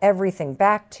give everything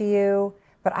back to you.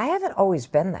 But I haven't always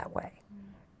been that way.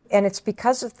 And it's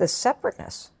because of this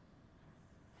separateness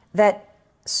that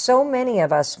so many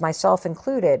of us, myself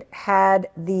included, had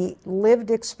the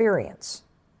lived experience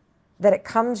that it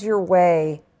comes your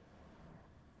way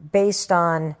based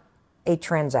on a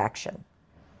transaction,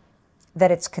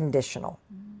 that it's conditional.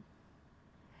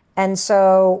 And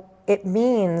so it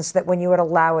means that when you would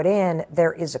allow it in,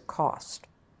 there is a cost.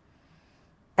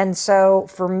 And so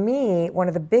for me, one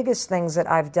of the biggest things that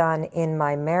I've done in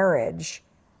my marriage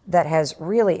that has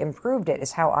really improved it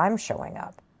is how I'm showing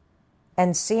up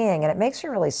and seeing, and it makes me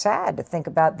really sad to think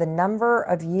about the number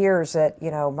of years that,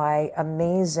 my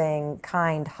amazing,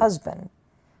 kind husband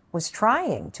was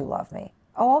trying to love me.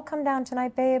 Oh, I'll come down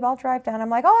tonight, babe. I'll drive down. I'm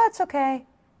like, oh, it's okay.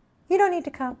 You don't need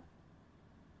to come.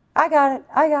 I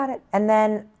got it. And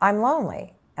then I'm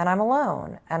lonely and I'm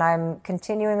alone and I'm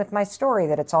continuing with my story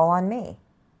that it's all on me.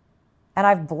 And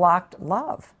I've blocked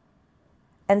love.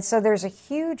 And so there's a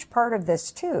huge part of this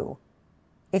too,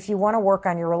 if you want to work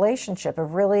on your relationship,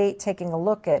 of really taking a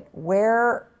look at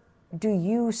where do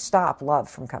you stop love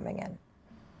from coming in?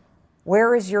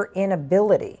 Where is your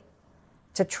inability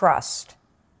to trust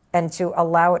and to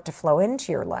allow it to flow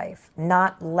into your life,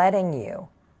 not letting you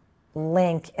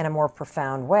link in a more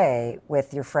profound way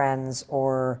with your friends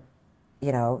or,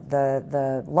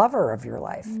 the lover of your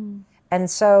life? And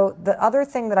so the other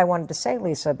thing that I wanted to say,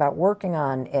 Lisa, about working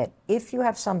on it, if you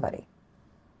have somebody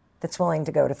that's willing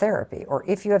to go to therapy, or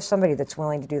if you have somebody that's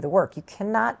willing to do the work, you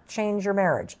cannot change your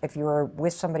marriage if you are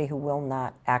with somebody who will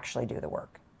not actually do the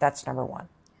work. That's number one.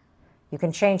 You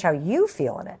can change how you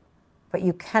feel in it, but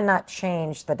you cannot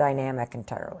change the dynamic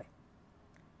entirely.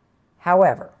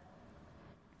 However,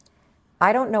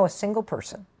 I don't know a single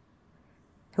person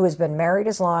who has been married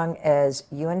as long as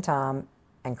you and Tom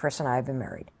and Chris and I have been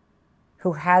married,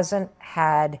 who hasn't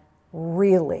had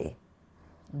really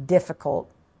difficult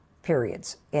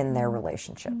periods in their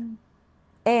relationship.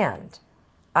 And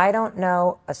I don't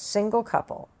know a single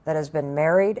couple that has been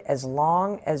married as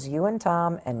long as you and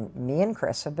Tom and me and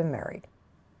Chris have been married,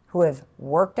 who have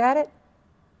worked at it,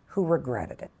 who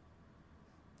regretted it.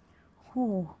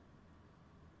 Ooh.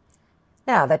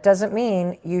 Now, that doesn't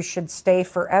mean you should stay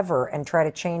forever and try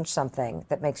to change something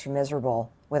that makes you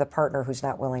miserable with a partner who's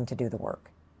not willing to do the work.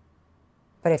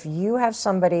 But if you have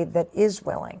somebody that is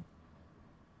willing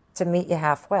to meet you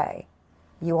halfway,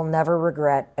 you will never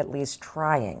regret at least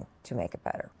trying to make it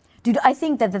better. Dude, I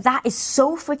think that is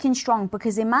so freaking strong,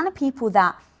 because the amount of people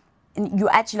that, and you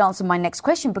actually answered my next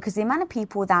question, because the amount of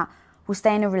people that will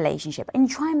stay in a relationship and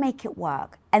try and make it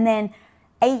work, and then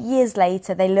 8 years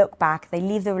later, they look back, they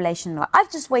leave the relationship, like,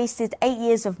 I've just wasted 8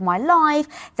 years of my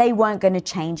life. They weren't going to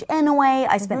change anyway.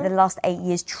 I spent the last 8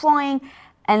 years trying.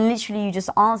 And literally you just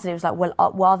answered it. It was like, well,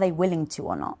 are they willing to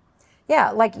or not?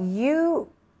 Yeah, like you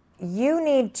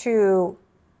need to,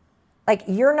 like,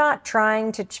 you're not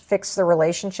trying to fix the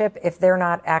relationship if they're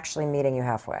not actually meeting you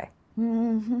halfway.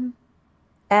 Mm-hmm.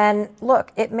 And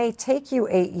look, it may take you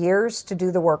 8 years to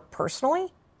do the work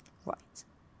personally. Right.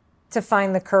 To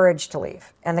find the courage to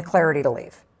leave and the clarity to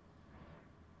leave.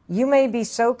 You may be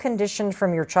so conditioned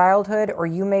from your childhood, or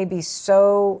you may be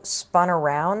so spun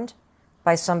around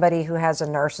by somebody who has a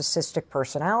narcissistic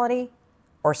personality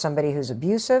or somebody who's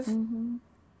abusive.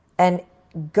 And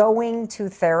going to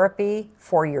therapy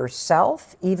for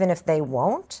yourself, even if they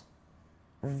won't,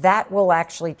 that will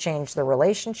actually change the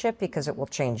relationship, because it will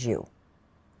change you.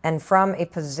 And from a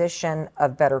position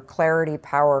of better clarity,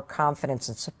 power, confidence,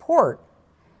 and support,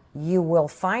 you will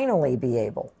finally be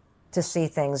able to see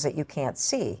things that you can't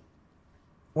see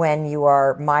when you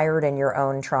are mired in your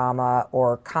own trauma,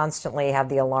 or constantly have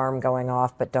the alarm going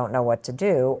off but don't know what to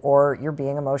do, or you're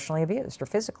being emotionally abused or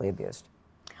physically abused.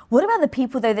 What about the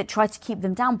people, though, that try to keep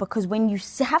them down? Because when you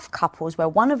have couples where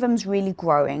one of them's really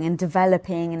growing and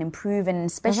developing and improving, and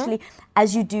especially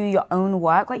as you do your own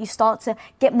work, right, you start to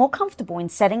get more comfortable in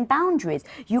setting boundaries.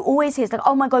 You always hear, it's like,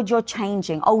 oh my God, you're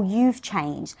changing. Oh, you've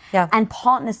changed. Yeah. And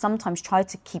partners sometimes try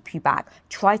to keep you back,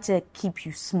 try to keep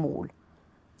you small.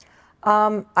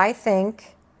 I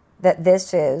think that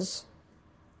this is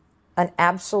an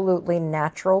absolutely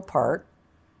natural part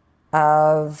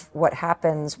of what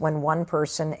happens when one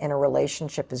person in a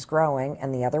relationship is growing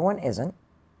and the other one isn't.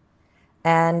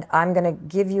 And I'm going to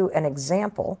give you an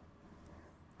example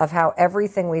of how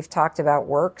everything we've talked about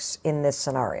works in this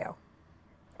scenario.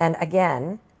 And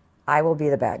again, I will be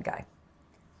the bad guy.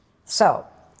 So,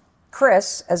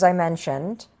 Chris, as I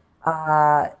mentioned,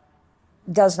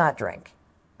 does not drink.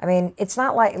 I mean, it's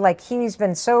not like he's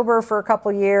been sober for a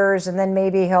couple years and then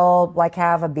maybe he'll like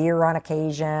have a beer on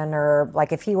occasion, or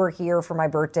like if he were here for my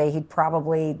birthday, he'd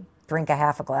probably drink a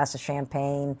half a glass of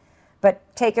champagne, but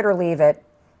take it or leave it.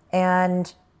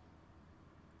 And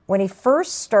when he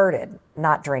first started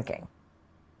not drinking,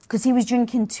 because he was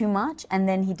drinking too much and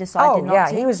then he decided not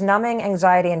to? He was numbing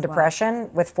anxiety and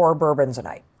depression with 4 bourbons a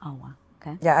night. Oh, wow.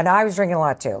 Okay. Yeah, and I was drinking a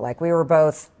lot too. Like we were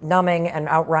both numbing and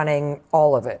outrunning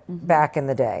all of it back in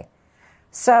the day.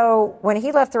 So when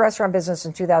he left the restaurant business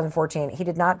in 2014, he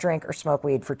did not drink or smoke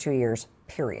weed for 2 years,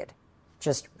 period.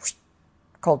 Just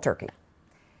cold turkey.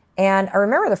 And I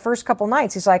remember the first couple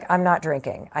nights, he's like, I'm not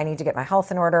drinking. I need to get my health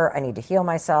in order. I need to heal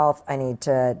myself. I need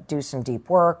to do some deep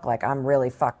work. Like I'm really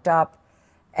fucked up.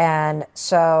 And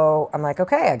so I'm like,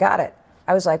 okay, I got it.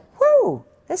 I was like, whoo,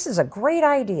 this is a great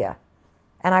idea.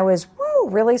 And I was,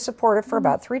 really supportive for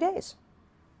about 3 days.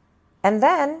 And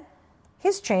then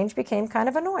his change became kind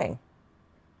of annoying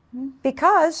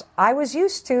because I was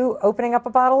used to opening up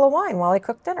a bottle of wine while I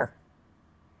cooked dinner.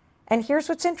 And here's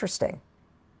what's interesting.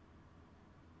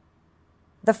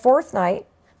 The 4th night,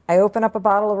 I open up a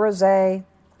bottle of rosé.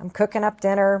 I'm cooking up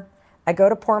dinner. I go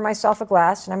to pour myself a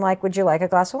glass, and I'm like, would you like a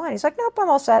glass of wine? He's like, nope, I'm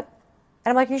all set. And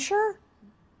I'm like, you sure?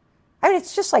 I mean,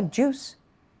 it's just like juice.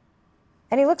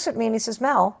 And he looks at me and he says,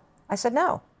 Mel, I said,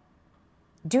 no.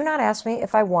 Do not ask me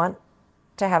if I want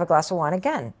to have a glass of wine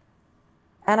again.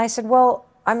 And I said, well,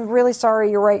 I'm really sorry.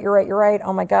 You're right.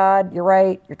 Oh my God, you're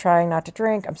right. You're trying not to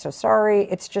drink. I'm so sorry.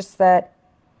 It's just that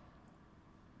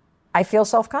I feel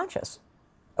self-conscious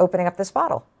opening up this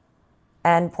bottle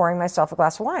and pouring myself a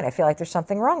glass of wine. I feel like there's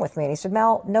something wrong with me. And he said,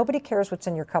 Mel, nobody cares what's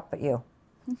in your cup but you.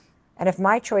 And if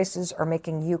my choices are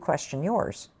making you question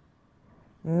yours,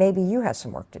 maybe you have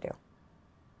some work to do.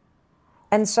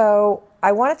 And so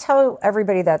I want to tell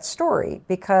everybody that story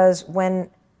because when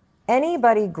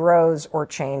anybody grows or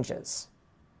changes,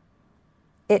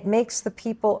 it makes the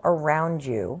people around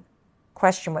you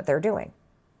question what they're doing.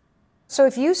 So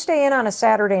if you stay in on a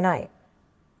Saturday night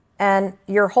and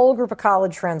your whole group of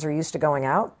college friends are used to going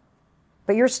out,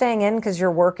 but you're staying in because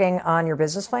you're working on your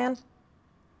business plan,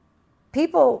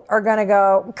 people are going to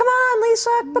go, come on,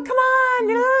 Lisa, but come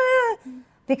on,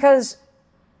 because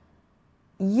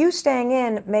you staying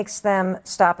in makes them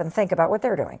stop and think about what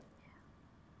they're doing.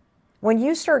 When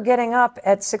you start getting up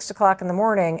at 6 o'clock in the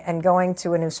morning and going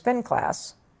to a new spin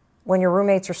class, when your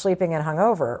roommates are sleeping and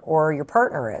hungover, or your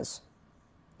partner is,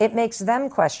 it makes them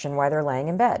question why they're laying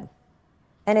in bed.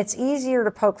 And it's easier to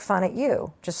poke fun at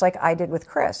you, just like I did with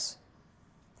Chris,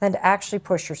 than to actually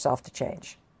push yourself to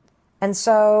change. And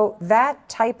so that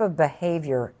type of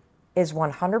behavior is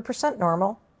 100%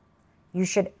 normal. You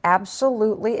should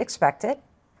absolutely expect it.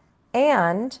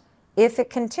 And if it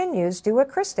continues, do what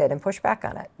Chris did and push back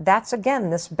on it. That's, again,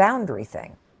 this boundary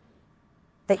thing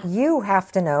that you have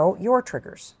to know your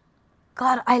triggers.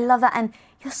 God, I love that. And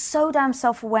you're so damn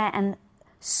self-aware and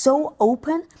so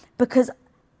open because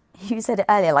you said it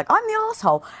earlier, like, I'm the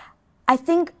asshole. I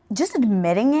think just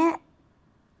admitting it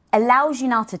allows you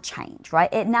now to change,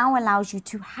 right? It now allows you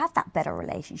to have that better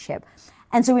relationship.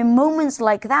 And so in moments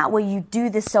like that where you do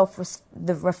this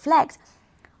self-reflect,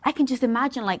 I can just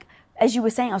imagine, like, as you were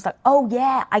saying, I was like, oh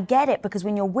yeah, I get it. Because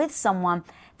when you're with someone,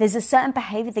 there's a certain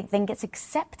behavior that then gets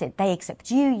accepted. They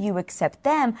accept you, you accept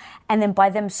them. And then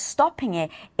by them stopping it,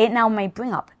 it now may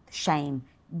bring up shame,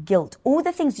 guilt, all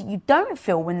the things that you don't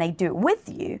feel when they do it with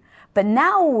you. But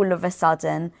now all of a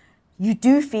sudden, you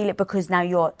do feel it because now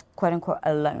you're quote unquote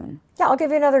alone. Yeah, I'll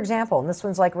give you another example. And this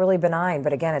one's like really benign,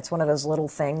 but again, it's one of those little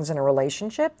things in a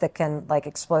relationship that can like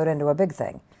explode into a big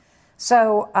thing.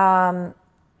 So,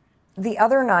 the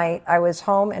other night, I was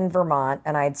home in Vermont,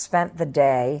 and I'd spent the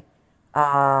day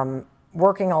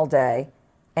working all day,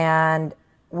 and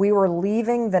we were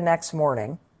leaving the next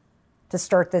morning to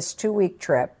start this 2-week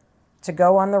trip to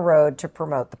go on the road to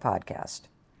promote the podcast.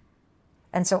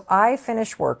 And so I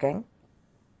finish working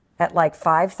at like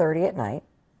 5:30 at night.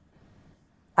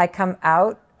 I come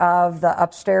out of the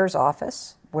upstairs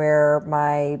office where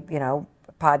my,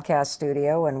 podcast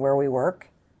studio and where we work,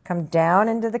 come down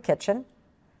into the kitchen,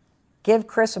 give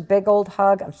Chris a big old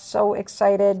hug. I'm so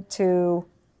excited to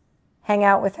hang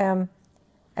out with him.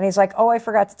 And he's like, oh, I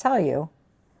forgot to tell you,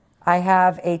 I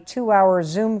have a 2-hour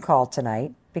Zoom call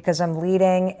tonight because I'm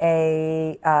leading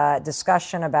a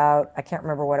discussion about, I can't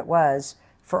remember what it was,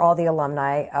 for all the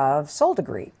alumni of Soul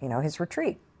Degree, his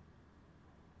retreat.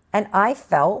 And I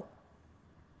felt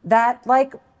that,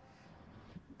 like,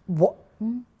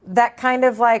 that kind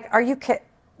of like, are you kidding?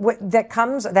 That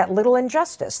comes, that little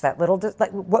injustice, that little,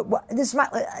 like, what this is my,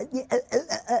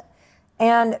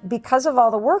 And because of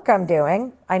all the work I'm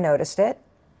doing, I noticed it.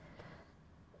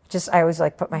 I always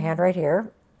like put my hand right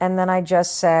here. And then I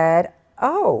just said,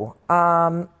 okay,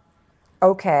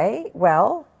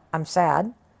 well, I'm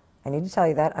sad. I need to tell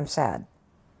you that I'm sad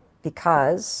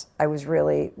because I was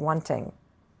really wanting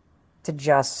to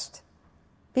just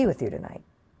be with you tonight.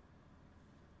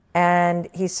 And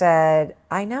he said,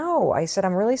 I know. I said,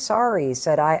 I'm really sorry. He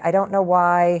said, I don't know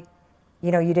why,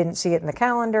 you didn't see it in the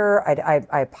calendar.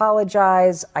 I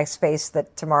apologize. I spaced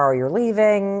that tomorrow you're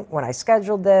leaving when I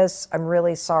scheduled this. I'm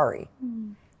really sorry.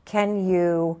 Can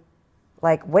you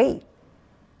wait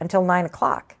until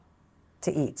 9:00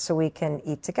 to eat so we can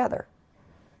eat together?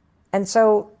 And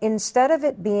so instead of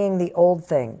it being the old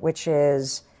thing, which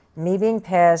is me being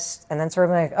pissed and then sort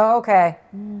of like, oh, okay.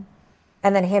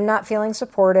 And then him not feeling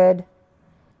supported.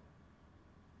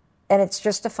 And it's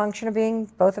just a function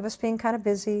of both of us being kind of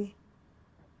busy.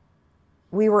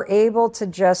 We were able to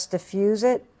just diffuse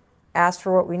it, ask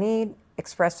for what we need,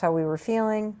 express how we were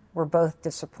feeling. We're both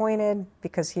disappointed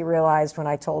because he realized when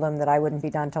I told him that I wouldn't be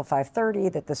done till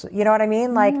 5:30 that this, you know what I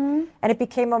mean? And it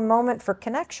became a moment for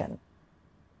connection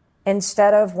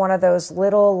instead of one of those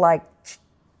little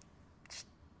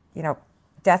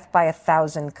death by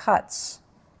 1,000 cuts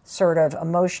sort of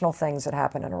emotional things that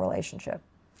happen in a relationship.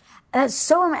 That's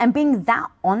so, and being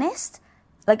that honest,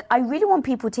 I really want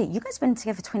people to, you guys have been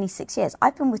together for 26 years.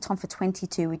 I've been with Tom for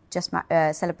 22. We just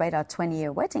celebrated our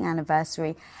 20-year wedding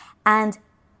anniversary. And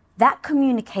that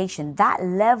communication, that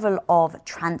level of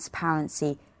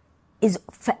transparency is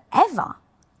forever.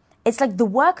 It's the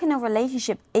work in a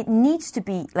relationship, it needs to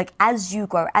be, as you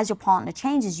grow, as your partner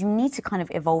changes, you need to kind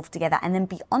of evolve together and then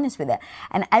be honest with it.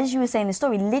 And as you were saying the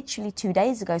story, literally 2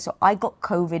 days ago, so I got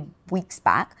COVID weeks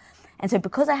back. And so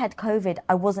because I had COVID,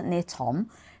 I wasn't near Tom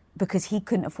because he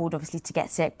couldn't afford, obviously, to get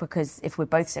sick because if we're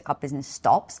both sick, our business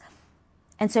stops.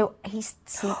 And so he's...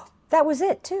 That was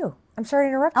it, too. I'm sorry to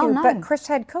interrupt you, no. but Chris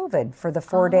had COVID for the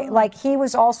 4 days. He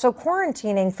was also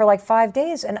quarantining for 5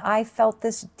 days, and I felt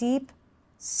this deep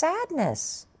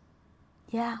sadness.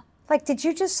 Yeah. Did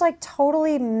you just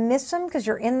totally miss him because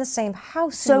you're in the same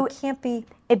house so and you can't be...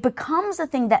 It becomes a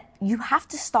thing that you have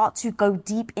to start to go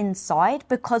deep inside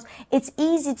because it's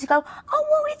easy to go, oh,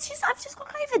 well, I've just got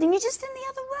COVID and you're just in the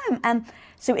other room. And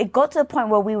so it got to the point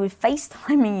where we were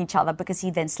FaceTiming each other because he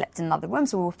then slept in another room.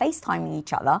 So we were FaceTiming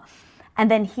each other.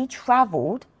 And then he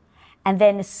traveled. And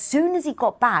then as soon as he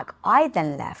got back, I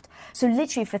then left. So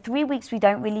literally for 3 weeks, we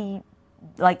don't really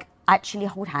actually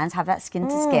hold hands, have that skin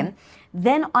to skin.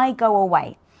 Then I go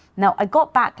away. Now, I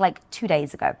got back 2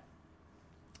 days ago.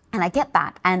 And I get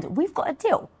back and we've got a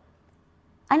deal.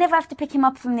 I never have to pick him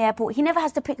up from the airport. He never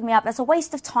has to pick me up. That's a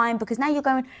waste of time because now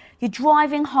you're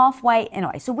driving halfway.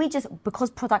 Anyway, so because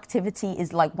productivity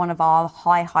is one of our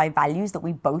high values that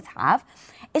we both have,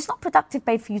 it's not productive,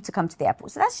 babe, for you to come to the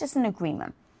airport. So that's just an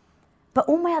agreement. But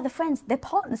all my other friends, their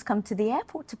partners come to the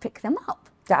airport to pick them up.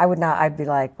 I would not. I'd be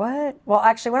like, what? Well,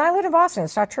 actually, when I lived in Boston,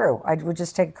 it's not true. I would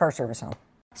just take a car service home.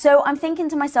 So I'm thinking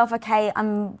to myself, okay,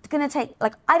 I'm going to take,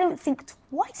 I don't think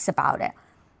twice about it.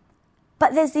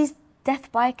 But there's these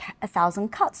death by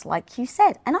 1,000 cuts, like you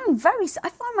said. And I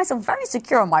find myself very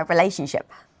secure in my relationship.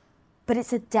 But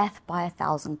it's a death by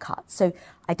 1,000 cuts. So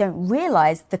I don't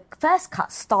realize the first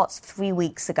cut starts 3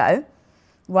 weeks ago,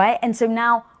 right? And so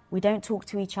now we don't talk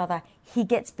to each other. He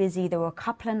gets busy. There were a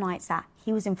couple of nights that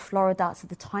he was in Florida, so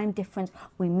the time difference,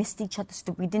 we missed each other.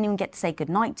 So we didn't even get to say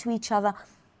goodnight to each other.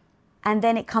 And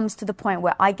then it comes to the point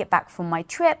where I get back from my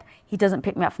trip. He doesn't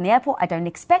pick me up from the airport. I don't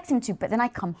expect him to, but then I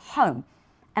come home.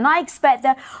 And I expect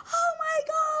that, oh my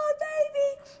God,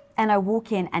 baby. And I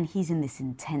walk in and he's in this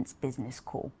intense business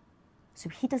call. So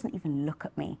he doesn't even look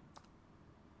at me.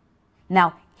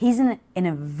 Now, he's in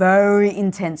a very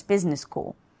intense business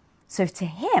call. So to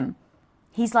him,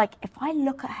 he's like, if I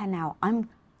look at her now,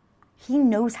 he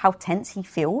knows how tense he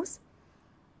feels.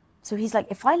 So he's like,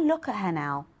 if I look at her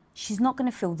now, she's not going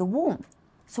to feel the warmth.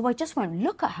 So I just won't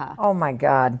look at her. Oh, my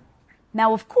God.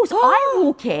 Now, of course, I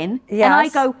walk in yes. and I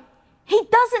go, he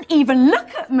doesn't even look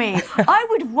at me. I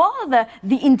would rather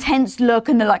the intense look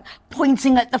and the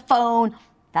pointing at the phone.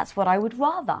 That's what I would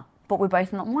rather. But we're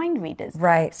both not mind readers.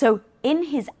 Right. So in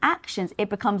his actions, it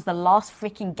becomes the last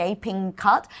freaking gaping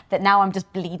cut that now I'm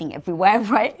just bleeding everywhere,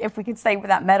 right? If we could stay with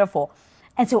that metaphor.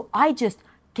 And so I just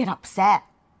get upset.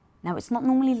 Now, it's not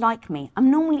normally like me.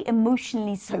 I'm normally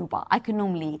emotionally sober. I can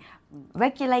normally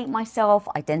regulate myself,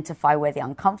 identify where the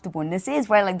uncomfortableness is,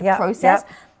 where the process.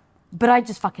 Yep. But I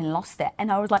just fucking lost it.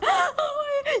 And I was like,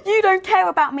 oh, you don't care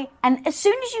about me. And as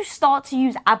soon as you start to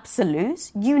use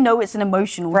absolutes, you know it's an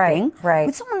emotional thing. Right.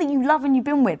 With someone that you love and you've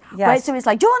been with. Yes. Right? So it's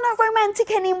like, you're not romantic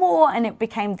anymore. And it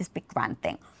became this big grand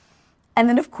thing. And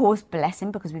then, of course, bless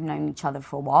him, because we've known each other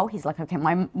for a while, he's like, okay,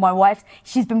 my wife,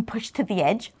 she's been pushed to the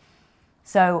edge.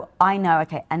 So I know,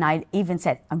 okay, and I even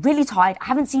said, I'm really tired. I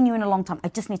haven't seen you in a long time. I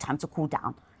just need time to cool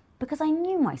down. Because I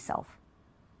knew myself.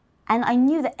 And I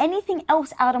knew that anything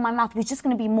else out of my mouth was just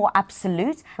going to be more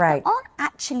absolute. Right. That aren't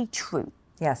actually true.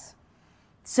 Yes.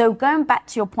 So going back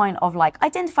to your point of like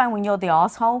identifying when you're the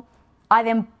asshole, I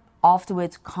then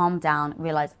afterwards calmed down,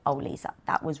 realized, oh, Lisa,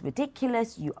 that was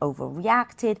ridiculous. You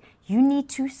overreacted. You need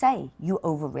to say you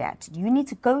overreacted. You need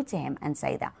to go to him and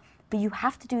say that. But you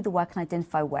have to do the work and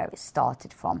identify where it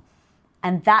started from.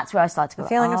 And that's where I started to go,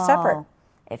 feeling of separate.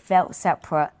 It felt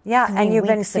separate. Yeah, and you've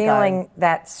been 3 weeks ago. feeling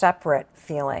that separate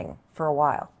feeling for a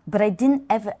while. But I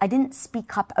didn't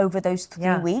speak up over those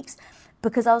 3 weeks,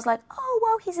 because I was like, oh,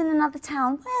 well, he's in another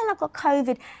town. Well, I've got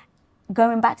COVID.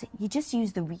 Going back to, you just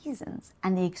use the reasons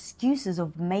and the excuses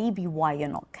of maybe why you're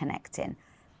not connecting.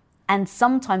 And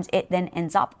sometimes it then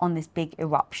ends up on this big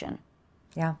eruption.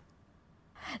 Yeah.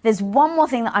 There's one more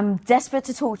thing that I'm desperate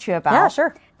to talk to you about. Yeah,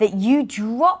 sure. That you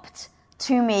dropped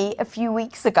to me a few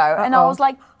weeks ago. And I was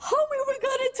like, oh, we were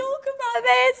going to talk about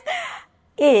this.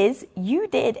 Is you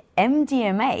did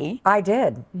MDMA. I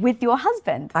did. With your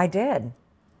husband. I did.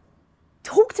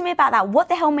 Talk to me about that. What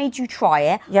the hell made you try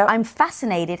it? Yep. I'm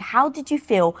fascinated. How did you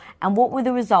feel? And what were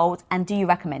the results? And do you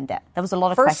recommend it? There was a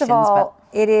lot of questions. First of all,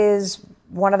 it is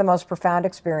one of the most profound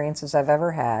experiences I've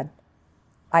ever had.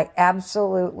 I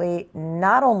absolutely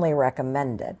not only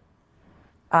recommend it,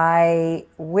 I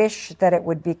wish that it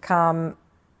would become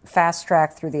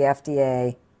fast-tracked through the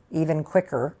FDA even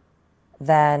quicker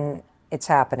than it's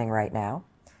happening right now.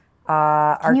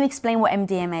 Can you explain what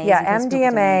MDMA is? Yeah,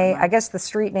 MDMA, I guess the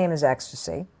street name is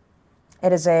ecstasy.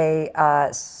 It is a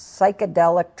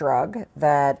psychedelic drug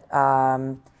that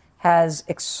has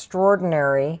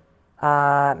extraordinary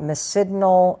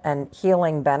medicinal and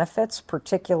healing benefits,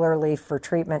 particularly for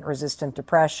treatment-resistant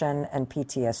depression and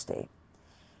PTSD.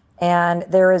 And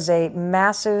there is a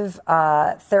massive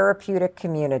therapeutic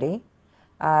community.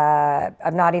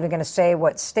 I'm not even going to say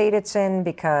what state it's in,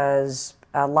 because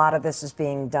a lot of this is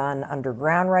being done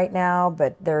underground right now,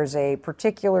 but there's a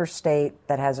particular state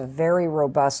that has a very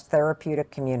robust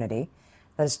therapeutic community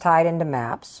that is tied into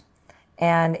MAPS.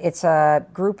 And it's a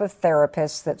group of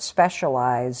therapists that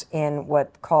specialize in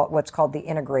what's called the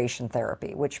integration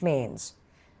therapy, which means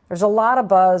there's a lot of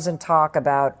buzz and talk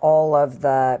about all of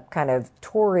the kind of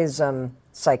tourism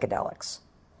psychedelics.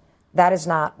 That is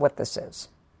not what this is.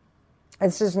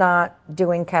 This is not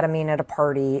doing ketamine at a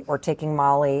party or taking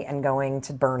Molly and going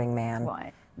to Burning Man.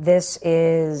 Right. This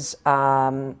is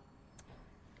going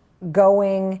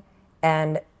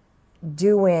and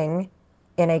doing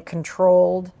in a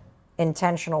controlled,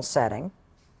 intentional setting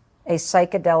a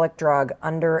psychedelic drug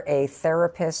under a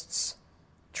therapist's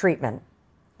treatment,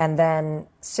 and then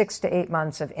 6 to 8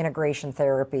 months of integration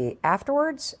therapy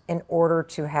afterwards in order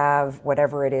to have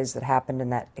whatever it is that happened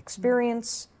in that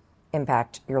experience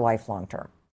impact your life long term.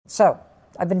 So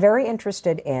I've been very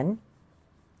interested in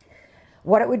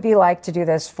what it would be like to do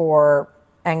this for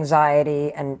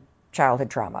anxiety and childhood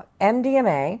trauma.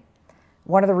 MDMA,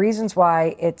 one of the reasons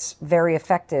why it's very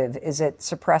effective is it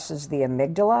suppresses the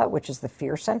amygdala, which is the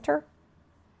fear center.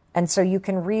 And so you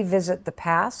can revisit the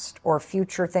past or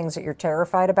future things that you're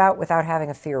terrified about without having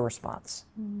a fear response.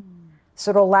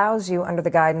 So it allows you, under the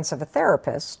guidance of a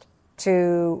therapist,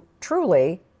 to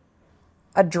truly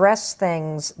address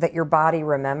things that your body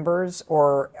remembers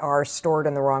or are stored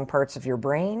in the wrong parts of your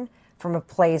brain from a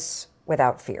place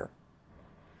without fear.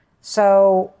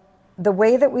 So the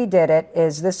way that we did it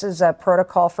is, this is a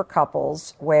protocol for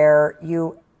couples where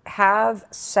you have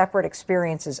separate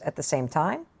experiences at the same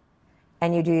time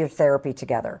and you do your therapy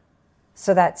together.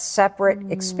 So that separate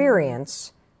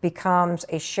experience becomes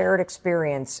a shared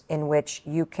experience in which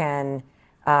you can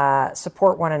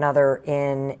support one another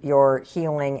in your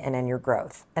healing and in your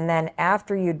growth. And then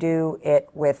after you do it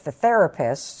with the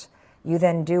therapist, you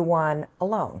then do one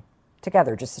alone,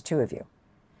 together, just the two of you.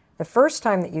 The first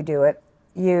time that you do it,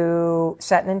 you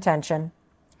set an intention.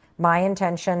 My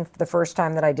intention the first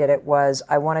time that I did it was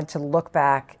I wanted to look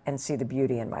back and see the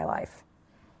beauty in my life,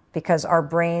 because our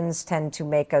brains tend to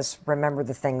make us remember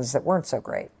the things that weren't so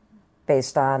great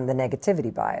based on the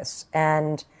negativity bias.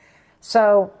 And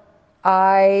so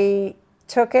I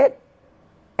took it,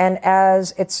 and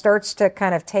as it starts to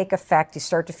kind of take effect, you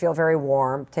start to feel very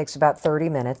warm. It takes about 30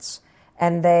 minutes.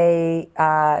 And they,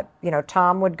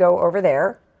 Tom would go over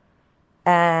there,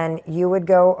 and you would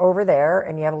go over there,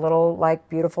 and you have a little, like,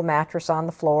 beautiful mattress on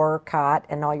the floor, cot,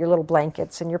 and all your little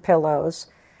blankets and your pillows.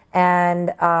 And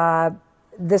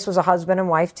this was a husband and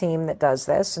wife team that does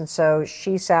this. And so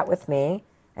she sat with me,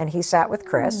 and he sat with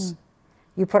Chris.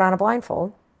 You put on a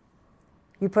blindfold,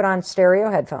 you put on stereo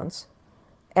headphones,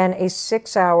 and a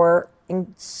 6-hour,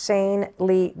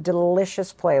 insanely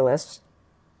delicious playlist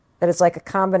that is like a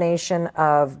combination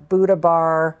of Buddha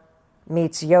bar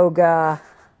meets yoga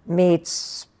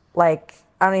meets, like,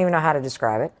 I don't even know how to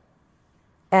describe it.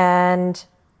 And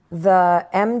the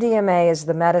MDMA is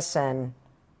the medicine,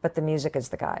 but the music is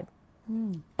the guide.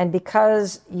 And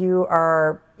because you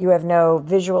have no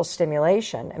visual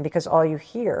stimulation, and because all you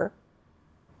hear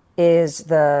is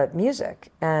the music,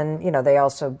 and, you know, they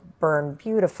also burn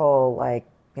beautiful, like,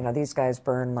 you know, these guys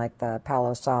burn like the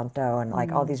Palo Santo and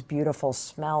like all these beautiful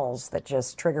smells that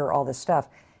just trigger all this stuff.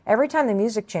 Every time the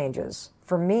music changes,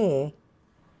 for me,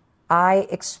 I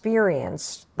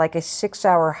experienced like a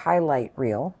 6-hour highlight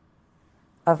reel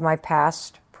of my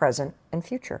past, present, and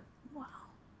future. Wow.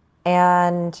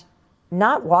 And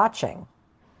not watching,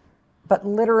 but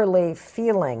literally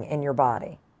feeling in your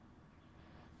body.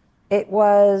 It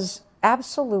was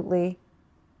absolutely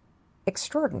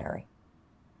extraordinary.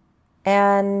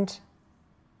 And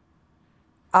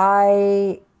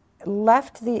I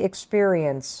left the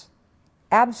experience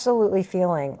absolutely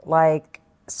feeling like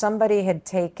somebody had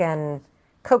taken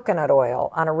coconut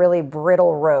oil on a really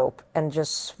brittle rope and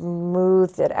just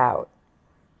smoothed it out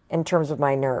in terms of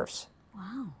my nerves.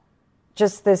 Wow.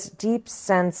 Just this deep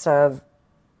sense of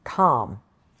calm.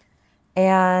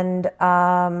 And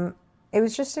it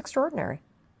was just extraordinary.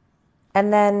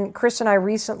 And then Chris and I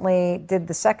recently did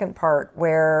the second part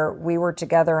where we were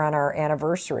together on our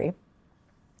anniversary.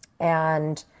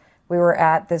 And we were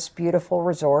at this beautiful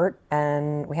resort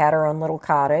and we had our own little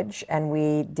cottage and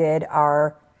we did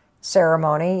our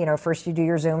ceremony. You know, first you do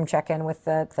your Zoom check-in with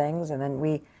the things, and then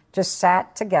we just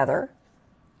sat together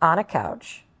on a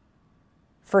couch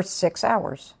for 6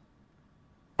 hours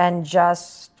and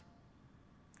just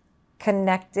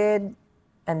connected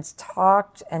and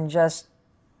talked and just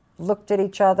looked at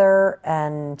each other,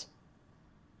 and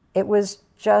it was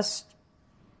just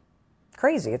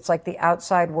crazy. It's like the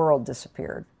outside world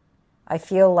disappeared. I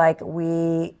feel like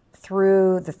we,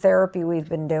 through the therapy we've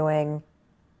been doing,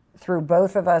 through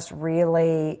both of us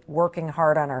really working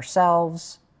hard on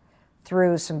ourselves,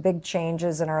 through some big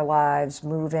changes in our lives,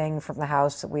 moving from the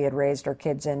house that we had raised our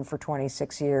kids in for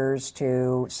 26 years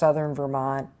to southern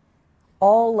Vermont,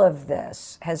 all of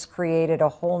this has created a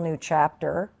whole new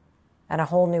chapter and a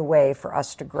whole new way for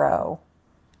us to grow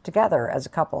together as a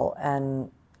couple. And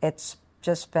it's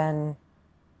just been,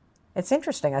 it's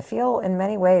interesting. I feel in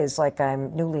many ways like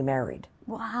I'm newly married.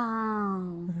 Wow.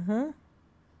 Mm-hmm.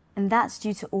 And that's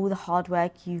due to all the hard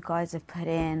work you guys have put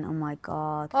in. Oh my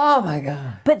God. Oh my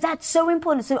God. But that's so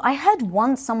important. So I heard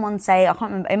once someone say, I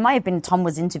can't remember, it might have been Tom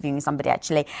was interviewing somebody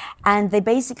actually, and they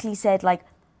basically said like,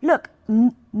 look,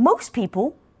 most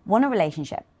people want a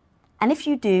relationship. And if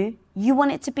you do, you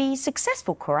want it to be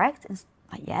successful, correct? And it's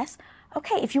like, yes.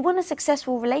 Okay, if you want a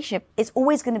successful relationship, it's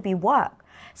always going to be work.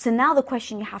 So now the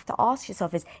question you have to ask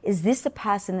yourself is this the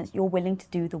person that you're willing to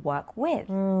do the work with?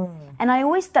 And I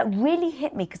always, that really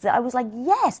hit me because I was like,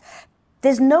 yes,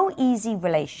 there's no easy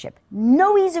relationship.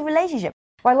 No easy relationship.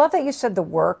 Well, I love that you said the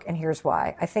work, and here's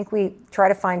why. I think we try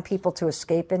to find people to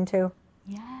escape into.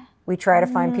 Yeah. We try to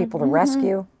find people to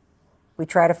rescue. We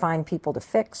try to find people to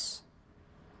fix.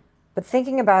 But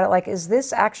thinking about it, like, is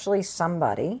this actually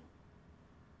somebody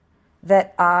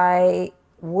that I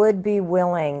would be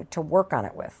willing to work on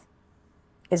it with?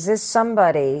 Is this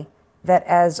somebody that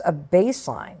as a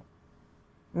baseline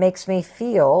makes me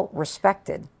feel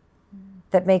respected,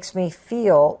 that makes me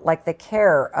feel like they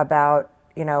care about,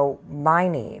 you know, my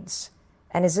needs?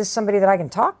 And is this somebody that I can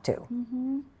talk to?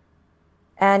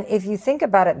 And if you think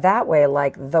about it that way,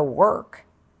 like the work,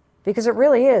 because it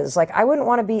really is, like, I wouldn't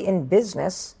want to be in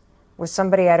business with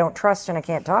somebody I don't trust and I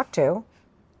can't talk to.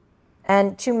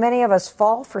 And too many of us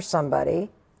fall for somebody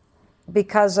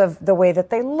because of the way that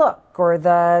they look or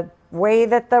the way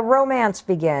that the romance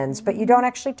begins, but you don't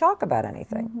actually talk about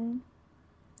anything.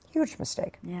 Huge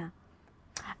mistake. Yeah.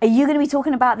 Are you going to be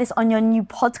talking about this on your new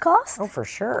podcast? Oh, for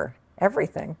sure.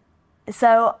 Everything.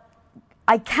 So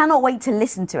I cannot wait to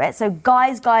listen to it. So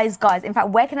guys. In fact,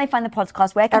 where can they find the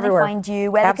podcast? Where can Everywhere. they find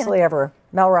you? Absolutely everywhere.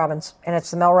 Mel Robbins. And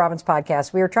it's the Mel Robbins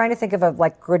podcast. We were trying to think of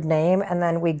a good name, and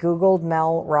then we Googled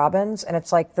Mel Robbins, and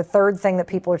it's like the third thing that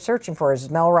people are searching for is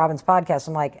Mel Robbins podcast.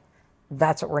 I'm like,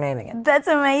 That's what we're naming it. That's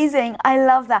amazing. I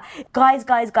love that. Guys,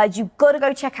 you've got to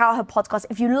go check out her podcast.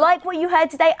 If you like what you heard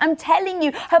today, I'm telling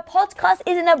you, her podcast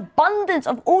is an abundance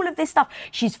of all of this stuff.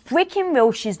 She's freaking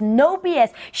real. She's no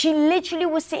BS. She literally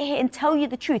will sit here and tell you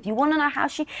the truth. You want to know how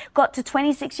she got to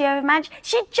 26 years of marriage?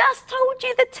 She just told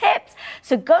you the tips.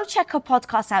 So go check her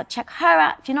podcast out. Check her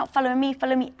out. If you're not following me,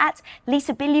 follow me at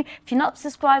Lisa Bilyeu. If you're not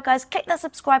subscribed, guys, click that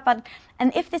subscribe button.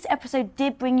 And if this episode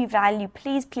did bring you value,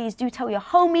 please do tell your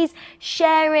homies,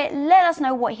 share it, let us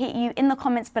know what hit you in the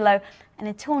comments below. And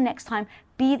until next time,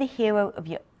 be the hero of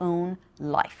your own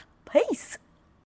life. Peace.